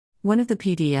 One of the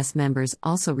PDS members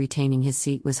also retaining his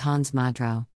seat was Hans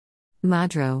Madrow.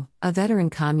 Madrow, a veteran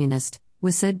communist,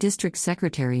 was said district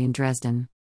secretary in Dresden.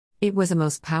 It was a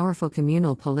most powerful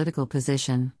communal political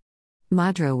position.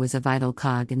 Modrow was a vital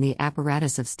cog in the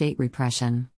apparatus of state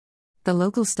repression. The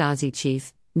local Stasi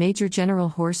chief, Major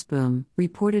General Horsboom,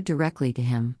 reported directly to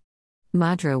him.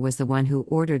 Modrow was the one who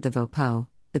ordered the VoPo,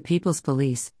 the People's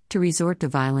Police, to resort to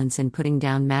violence in putting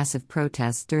down massive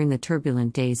protests during the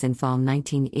turbulent days in fall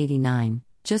 1989,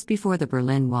 just before the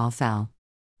Berlin Wall fell.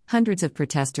 Hundreds of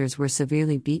protesters were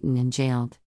severely beaten and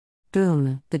jailed.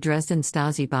 Boom, the Dresden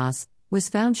Stasi boss, was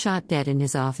found shot dead in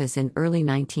his office in early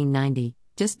 1990,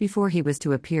 just before he was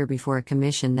to appear before a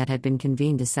commission that had been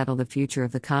convened to settle the future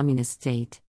of the communist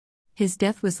state. His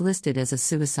death was listed as a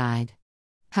suicide.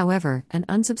 However, an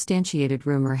unsubstantiated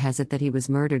rumor has it that he was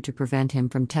murdered to prevent him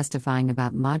from testifying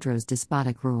about Modrow's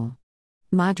despotic rule.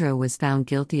 Modrow was found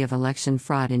guilty of election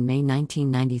fraud in May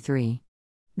 1993.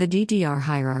 The DDR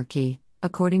hierarchy,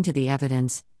 according to the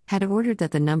evidence, had ordered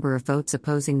that the number of votes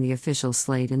opposing the official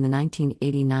slate in the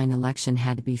 1989 election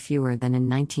had to be fewer than in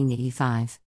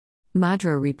 1985.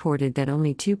 Modrow reported that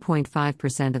only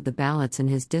 2.5% of the ballots in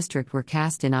his district were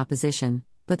cast in opposition,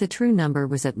 but the true number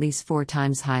was at least 4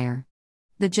 times higher.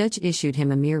 The judge issued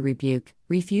him a mere rebuke,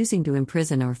 refusing to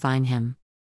imprison or fine him.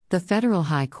 The Federal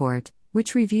High Court,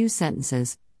 which reviews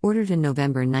sentences, ordered in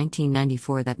November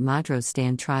 1994 that Modrow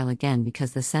stand trial again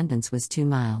because the sentence was too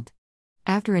mild.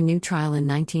 After a new trial in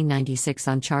 1996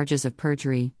 on charges of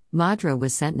perjury, Modrow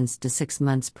was sentenced to 6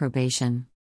 months probation.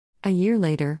 A year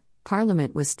later,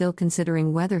 Parliament was still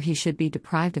considering whether he should be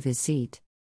deprived of his seat.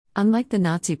 Unlike the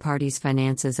Nazi Party's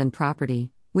finances and property,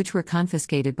 which were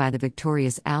confiscated by the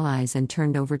victorious Allies and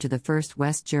turned over to the First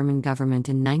West German government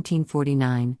in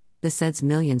 1949, the SED's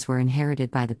millions were inherited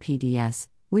by the PDS,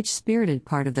 which spirited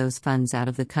part of those funds out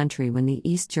of the country when the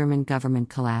East German government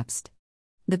collapsed.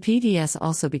 The PDS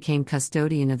also became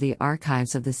custodian of the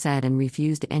archives of the SED and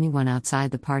refused anyone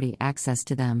outside the party access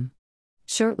to them.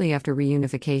 Shortly after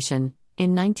reunification,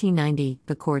 in 1990,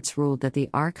 the courts ruled that the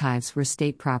archives were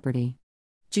state property.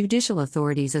 Judicial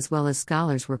authorities as well as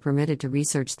scholars were permitted to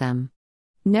research them.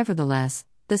 Nevertheless,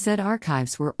 the SED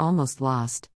archives were almost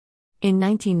lost. In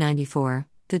 1994,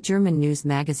 the German news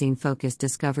magazine Focus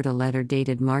discovered a letter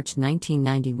dated March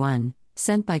 1991,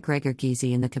 sent by Gregor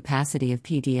Gysi in the capacity of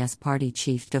PDS party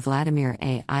chief to Vladimir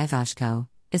A. Ivashko,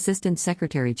 Assistant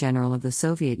Secretary General of the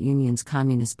Soviet Union's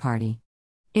Communist Party.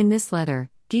 In this letter,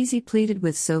 Gysi pleaded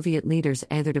with Soviet leaders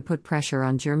either to put pressure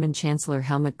on German Chancellor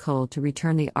Helmut Kohl to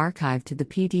return the archive to the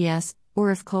PDS,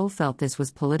 or if Kohl felt this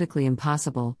was politically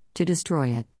impossible, to destroy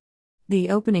it. The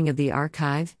opening of the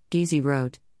archive, Gysi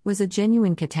wrote, was a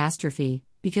genuine catastrophe,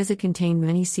 because it contained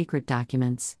many secret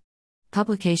documents.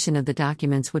 Publication of the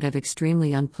documents would have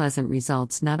extremely unpleasant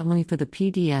results not only for the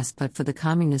PDS but for the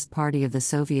Communist Party of the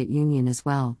Soviet Union as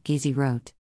well, Gysi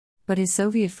wrote. But his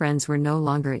Soviet friends were no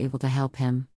longer able to help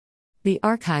him. The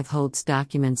archive holds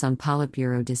documents on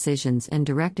Politburo decisions and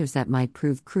directives that might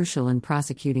prove crucial in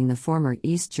prosecuting the former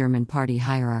East German party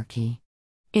hierarchy.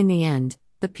 In the end,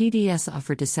 the PDS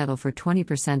offered to settle for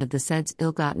 20% of the SED's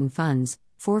ill-gotten funds,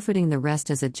 forfeiting the rest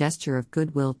as a gesture of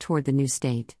goodwill toward the new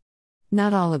state.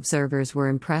 Not all observers were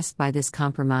impressed by this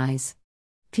compromise.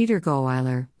 Peter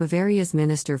Gohweiler, Bavaria's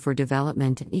Minister for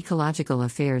Development and Ecological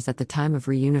Affairs at the time of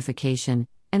reunification,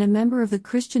 and a member of the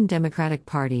Christian Democratic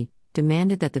Party,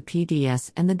 demanded that the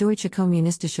PDS and the Deutsche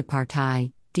Kommunistische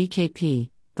Partei, DKP,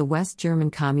 the West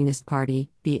German Communist Party,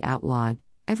 be outlawed.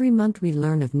 Every month we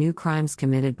learn of new crimes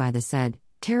committed by the SED,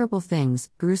 terrible things,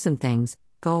 gruesome things,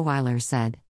 Gohweiler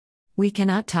said. We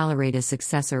cannot tolerate a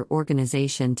successor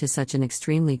organization to such an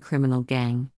extremely criminal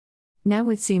gang. Now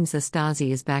it seems the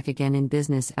Stasi is back again in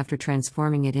business after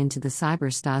transforming it into the cyber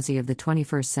Stasi of the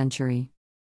 21st century.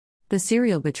 The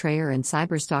serial betrayer and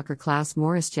cyberstalker Klaus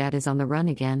Maurischat is on the run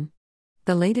again.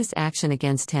 The latest action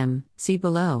against him, see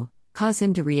below, caused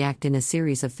him to react in a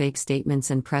series of fake statements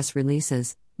and press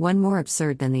releases, one more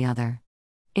absurd than the other.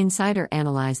 Insider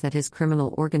analyzed that his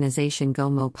criminal organization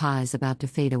Go-Mo-Pa is about to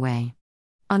fade away.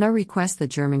 On our request, the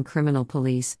German criminal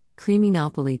police,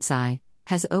 Kriminalpolizei,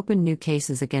 has opened new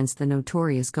cases against the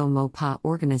notorious Go-Mo-Pa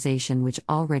organization which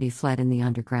already fled in the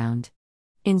underground.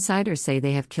 Insiders say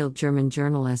they have killed German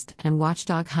journalist and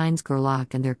watchdog Heinz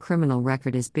Gerlach, and their criminal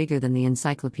record is bigger than the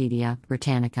Encyclopedia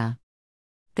Britannica.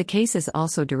 The case is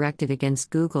also directed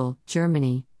against Google,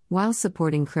 Germany, while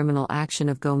supporting criminal action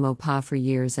of Go-Mo-Pa for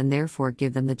years and therefore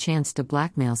give them the chance to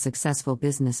blackmail successful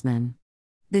businessmen.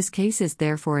 This case is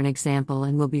therefore an example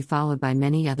and will be followed by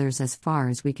many others as far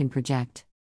as we can project.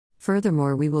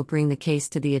 Furthermore, we will bring the case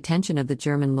to the attention of the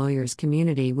German lawyers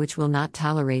community, which will not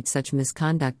tolerate such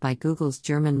misconduct by Google's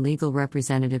German legal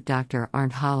representative Dr.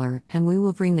 Arndt Haller, and we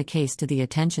will bring the case to the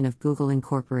attention of Google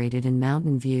Incorporated in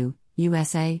Mountain View,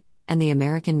 USA, and the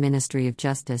American Ministry of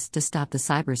Justice to stop the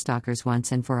cyberstalkers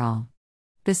once and for all.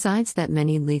 Besides that,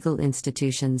 many legal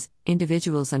institutions,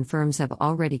 individuals and firms have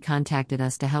already contacted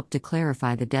us to help to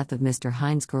clarify the death of Mr.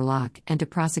 Heinz Gerlach and to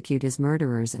prosecute his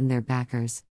murderers and their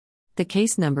backers. The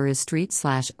case number is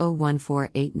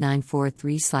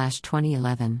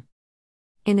Street/0148943/2011.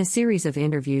 In a series of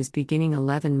interviews beginning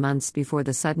 11 months before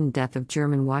the sudden death of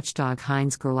German watchdog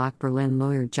Heinz Gerlach, Berlin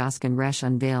lawyer Joskin Resch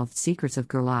unveiled secrets of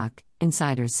Gerlach,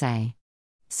 insiders say.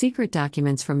 Secret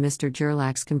documents from Mr.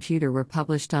 Gerlach's computer were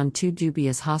published on two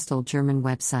dubious hostile German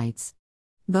websites.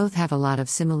 Both have a lot of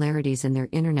similarities in their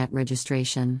internet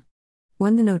registration.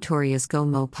 One, the notorious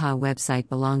Go-Mo-Pa website,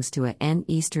 belongs to an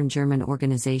Eastern German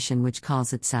organization which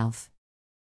calls itself.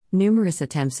 Numerous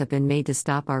attempts have been made to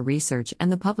stop our research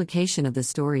and the publication of the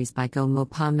stories by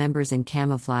Go-Mo-Pa members in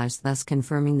camouflage, thus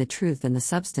confirming the truth and the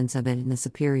substance of it in a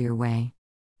superior way.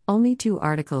 Only two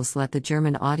articles let the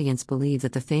German audience believe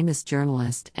that the famous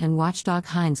journalist and watchdog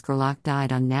Heinz Gerlach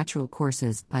died on natural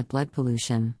causes by blood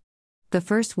pollution. The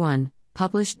first one,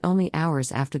 published only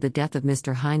hours after the death of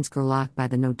Mr. Heinz Gerlach by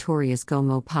the notorious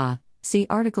Go-Mo-Pa, see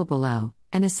article below,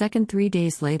 and a second 3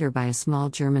 days later by a small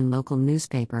German local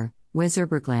newspaper,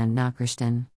 Weserbergland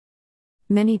Nachrichten.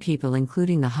 Many people,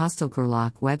 including the hostile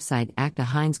Gerlach website Akte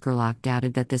Heinz Gerlach,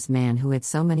 doubted that this man who had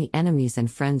so many enemies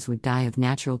and friends would die of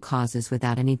natural causes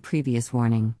without any previous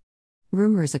warning.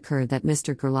 Rumors occurred that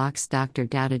Mr. Gerlach's doctor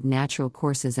doubted natural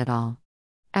causes at all.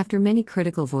 After many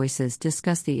critical voices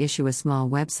discussed the issue, a small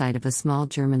website of a small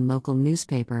German local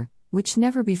newspaper, which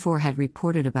never before had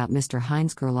reported about Mr.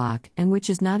 Heinz Gerlach and which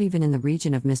is not even in the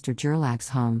region of Mr. Gerlach's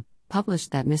home,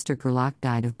 published that Mr. Gerlach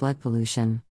died of blood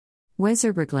pollution.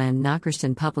 Weserbergland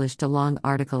Nachrichten published a long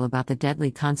article about the deadly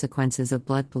consequences of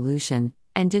blood pollution,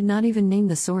 and did not even name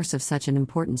the source of such an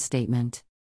important statement.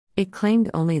 It claimed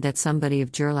only that somebody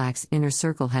of Gerlach's inner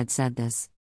circle had said this.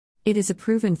 It is a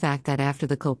proven fact that after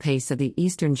the coup of the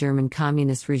Eastern German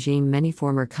communist regime, many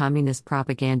former communist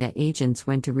propaganda agents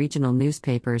went to regional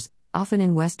newspapers, often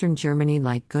in Western Germany,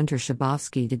 like Günter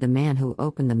Schabowski did, the man who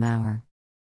opened the Mauer.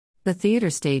 The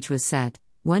theater stage was set.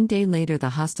 One day later, the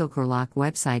hostile Gerlach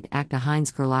website Akte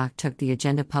Heinz Gerlach took the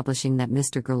agenda, publishing that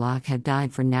Mr. Gerlach had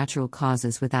died for natural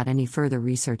causes without any further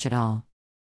research at all.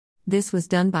 This was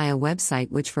done by a website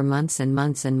which for months and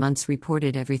months and months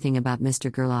reported everything about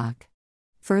Mr. Gerlach.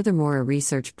 Furthermore, a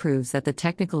research proves that the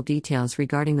technical details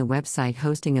regarding the website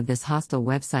hosting of this hostile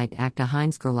website Akte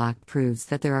Heinz Gerlach proves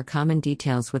that there are common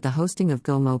details with the hosting of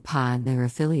Go-Mo-Pa and their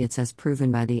affiliates, as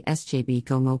proven by the SJB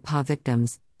Go-Mo-Pa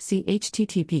victims. See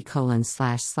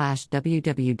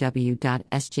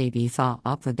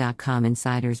http://www.sjbfaopfa.com.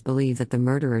 Insiders believe that the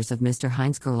murderers of Mr.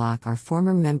 Heinz Gerlach are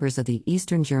former members of the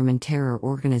Eastern German terror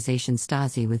organization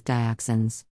Stasi with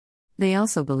dioxins. They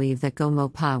also believe that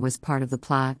Go-Mo-Pa was part of the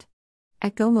plot.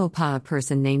 At Go-Mo-Pa, a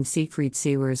person named Siegfried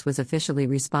Sewers was officially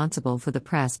responsible for the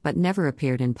press but never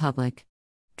appeared in public.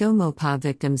 Go-Mo-Pa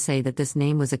victims say that this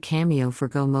name was a cameo for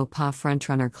Go-Mo-Pa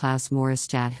frontrunner Klaus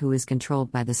Maurischat, who is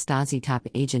controlled by the Stasi top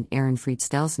agent Ehrenfried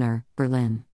Stelzner,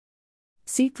 Berlin.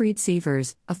 Siegfried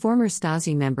Sewers, a former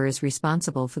Stasi member, is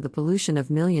responsible for the pollution of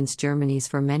millions Germany's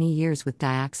for many years with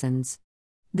dioxins.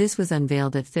 This was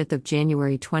unveiled at 5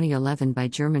 January 2011 by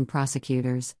German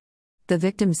prosecutors. The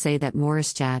victims say that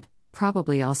Maurischat,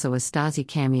 probably also a Stasi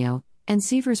cameo, and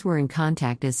Sewers were in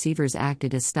contact, as Sewers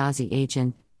acted as Stasi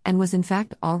agent, and was in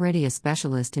fact already a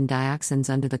specialist in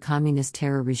dioxins under the communist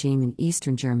terror regime in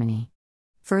Eastern Germany.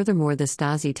 Furthermore, the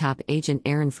Stasi top agent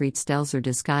Ehrenfried Stelzner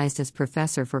disguised as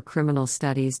professor for criminal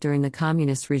studies during the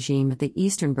communist regime at the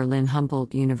Eastern Berlin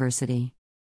Humboldt University.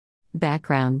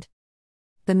 Background: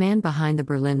 the man behind the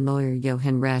Berlin lawyer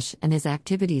Johann Resch and his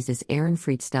activities is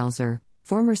Ehrenfried Stelzner,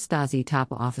 former Stasi top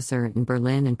officer in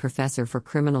Berlin and professor for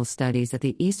criminal studies at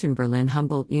the Eastern Berlin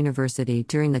Humboldt University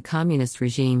during the communist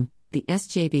regime. The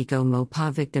SJB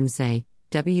Go-Mo-Pa victims say,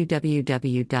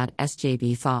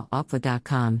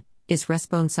 www.sjbfaopfa.com, is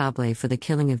responsable for the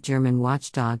killing of German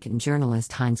watchdog and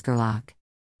journalist Heinz Gerlach.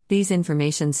 These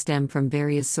informations stem from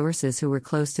various sources who were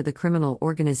close to the criminal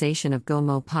organization of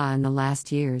Go-Mo-Pa in the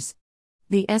last years.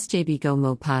 The SJB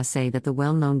Go-Mo-Pa say that the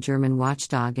well-known German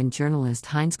watchdog and journalist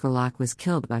Heinz Gerlach was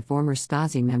killed by former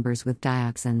Stasi members with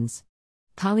dioxins.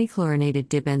 Polychlorinated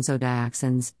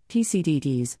dibenzodioxins,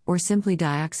 PCDDs, or simply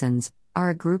dioxins, are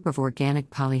a group of organic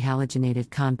polyhalogenated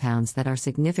compounds that are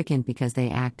significant because they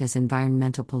act as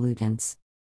environmental pollutants.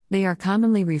 They are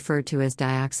commonly referred to as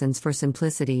dioxins for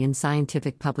simplicity in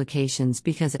scientific publications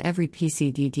because every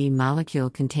PCDD molecule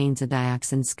contains a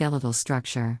dioxin skeletal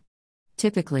structure.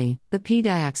 Typically, the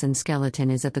p-dioxin skeleton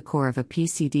is at the core of a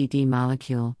PCDD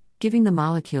molecule, giving the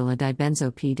molecule a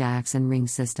dibenzo p-dioxin ring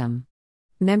system.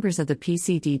 Members of the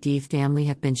PCDD family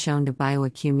have been shown to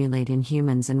bioaccumulate in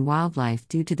humans and wildlife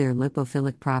due to their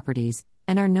lipophilic properties,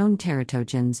 and are known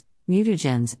teratogens,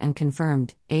 mutagens, and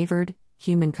confirmed, averred,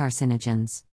 human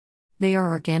carcinogens. They are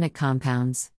organic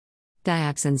compounds.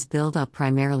 Dioxins build up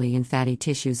primarily in fatty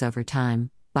tissues over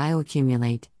time,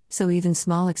 bioaccumulate, so even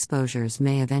small exposures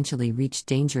may eventually reach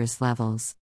dangerous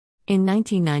levels. In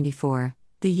 1994,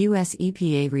 the U.S.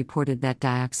 EPA reported that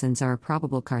dioxins are a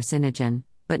probable carcinogen,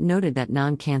 but noted that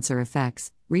non-cancer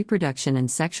effects, reproduction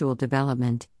and sexual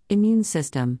development, immune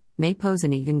system, may pose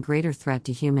an even greater threat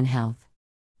to human health.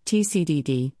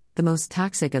 TCDD, the most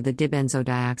toxic of the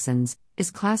dibenzodioxins,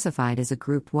 is classified as a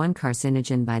Group 1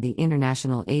 carcinogen by the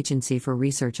International Agency for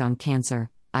Research on Cancer,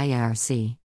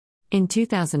 IARC. In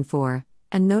 2004,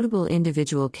 a notable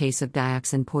individual case of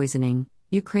dioxin poisoning,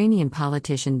 Ukrainian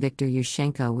politician Viktor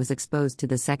Yushchenko was exposed to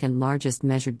the second largest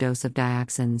measured dose of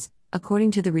dioxins,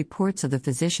 according to the reports of the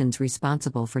physicians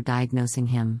responsible for diagnosing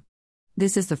him.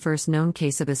 This is the first known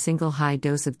case of a single high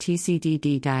dose of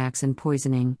TCDD dioxin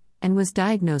poisoning, and was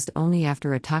diagnosed only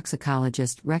after a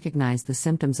toxicologist recognized the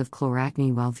symptoms of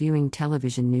chloracne while viewing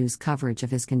television news coverage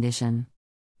of his condition.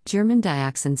 German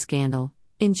dioxin scandal.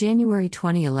 In January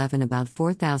 2011, about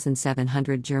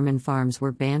 4,700 German farms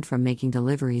were banned from making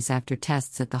deliveries after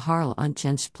tests at the Harl und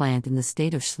Gensch plant in the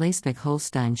state of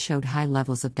Schleswig-Holstein showed high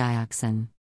levels of dioxin.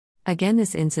 Again,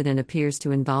 this incident appears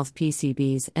to involve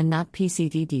PCBs and not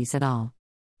PCDDs at all.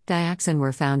 Dioxin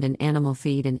were found in animal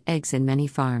feed and eggs in many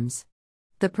farms.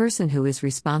 The person who is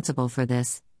responsible for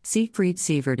this, Siegfried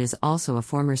Sievert, is also a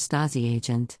former Stasi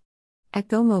agent. At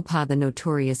Gomopa, the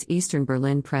notorious Eastern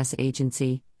Berlin press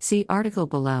agency, see article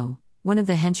below, one of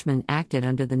the henchmen acted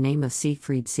under the name of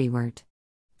Siegfried Sievert.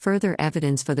 Further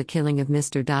evidence for the killing of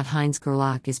Mr. Heinz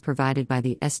Gerlach is provided by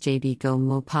the SJB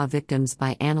Gomopa victims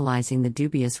by analyzing the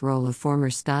dubious role of former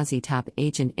Stasi top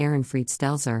agent Ehrenfried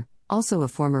Stelzer, also a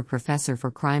former professor for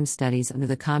crime studies under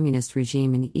the communist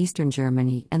regime in Eastern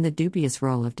Germany, and the dubious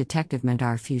role of Detective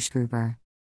Medar Fuschgruber.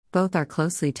 Both are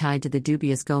closely tied to the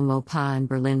dubious Gomopa and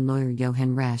Berlin lawyer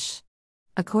Johann Resch.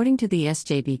 According to the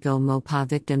SJB Gomopa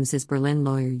victims, is Berlin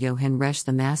lawyer Johann Resch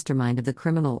the mastermind of the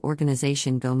criminal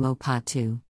organization Gomopa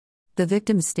 2. The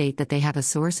victims state that they have a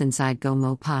source inside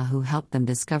Gomopa who helped them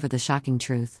discover the shocking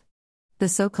truth. The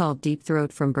so-called Deep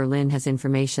Throat from Berlin has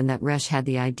information that Resch had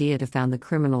the idea to found the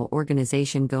criminal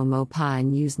organization Gomopa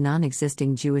and use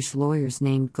non-existing Jewish lawyers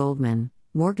named Goldman,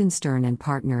 Morgenstern and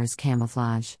Partner as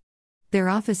camouflage. Their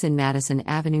office in Madison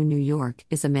Avenue, New York,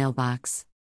 is a mailbox.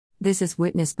 This is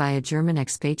witnessed by a German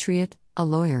expatriate, a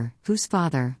lawyer, whose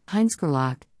father, Heinz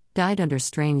Gerlach, died under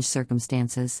strange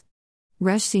circumstances.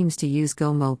 Resch seems to use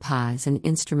Gomopa as an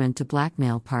instrument to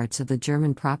blackmail parts of the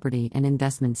German property and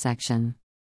investment section.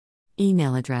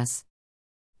 Email address.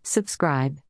 Subscribe.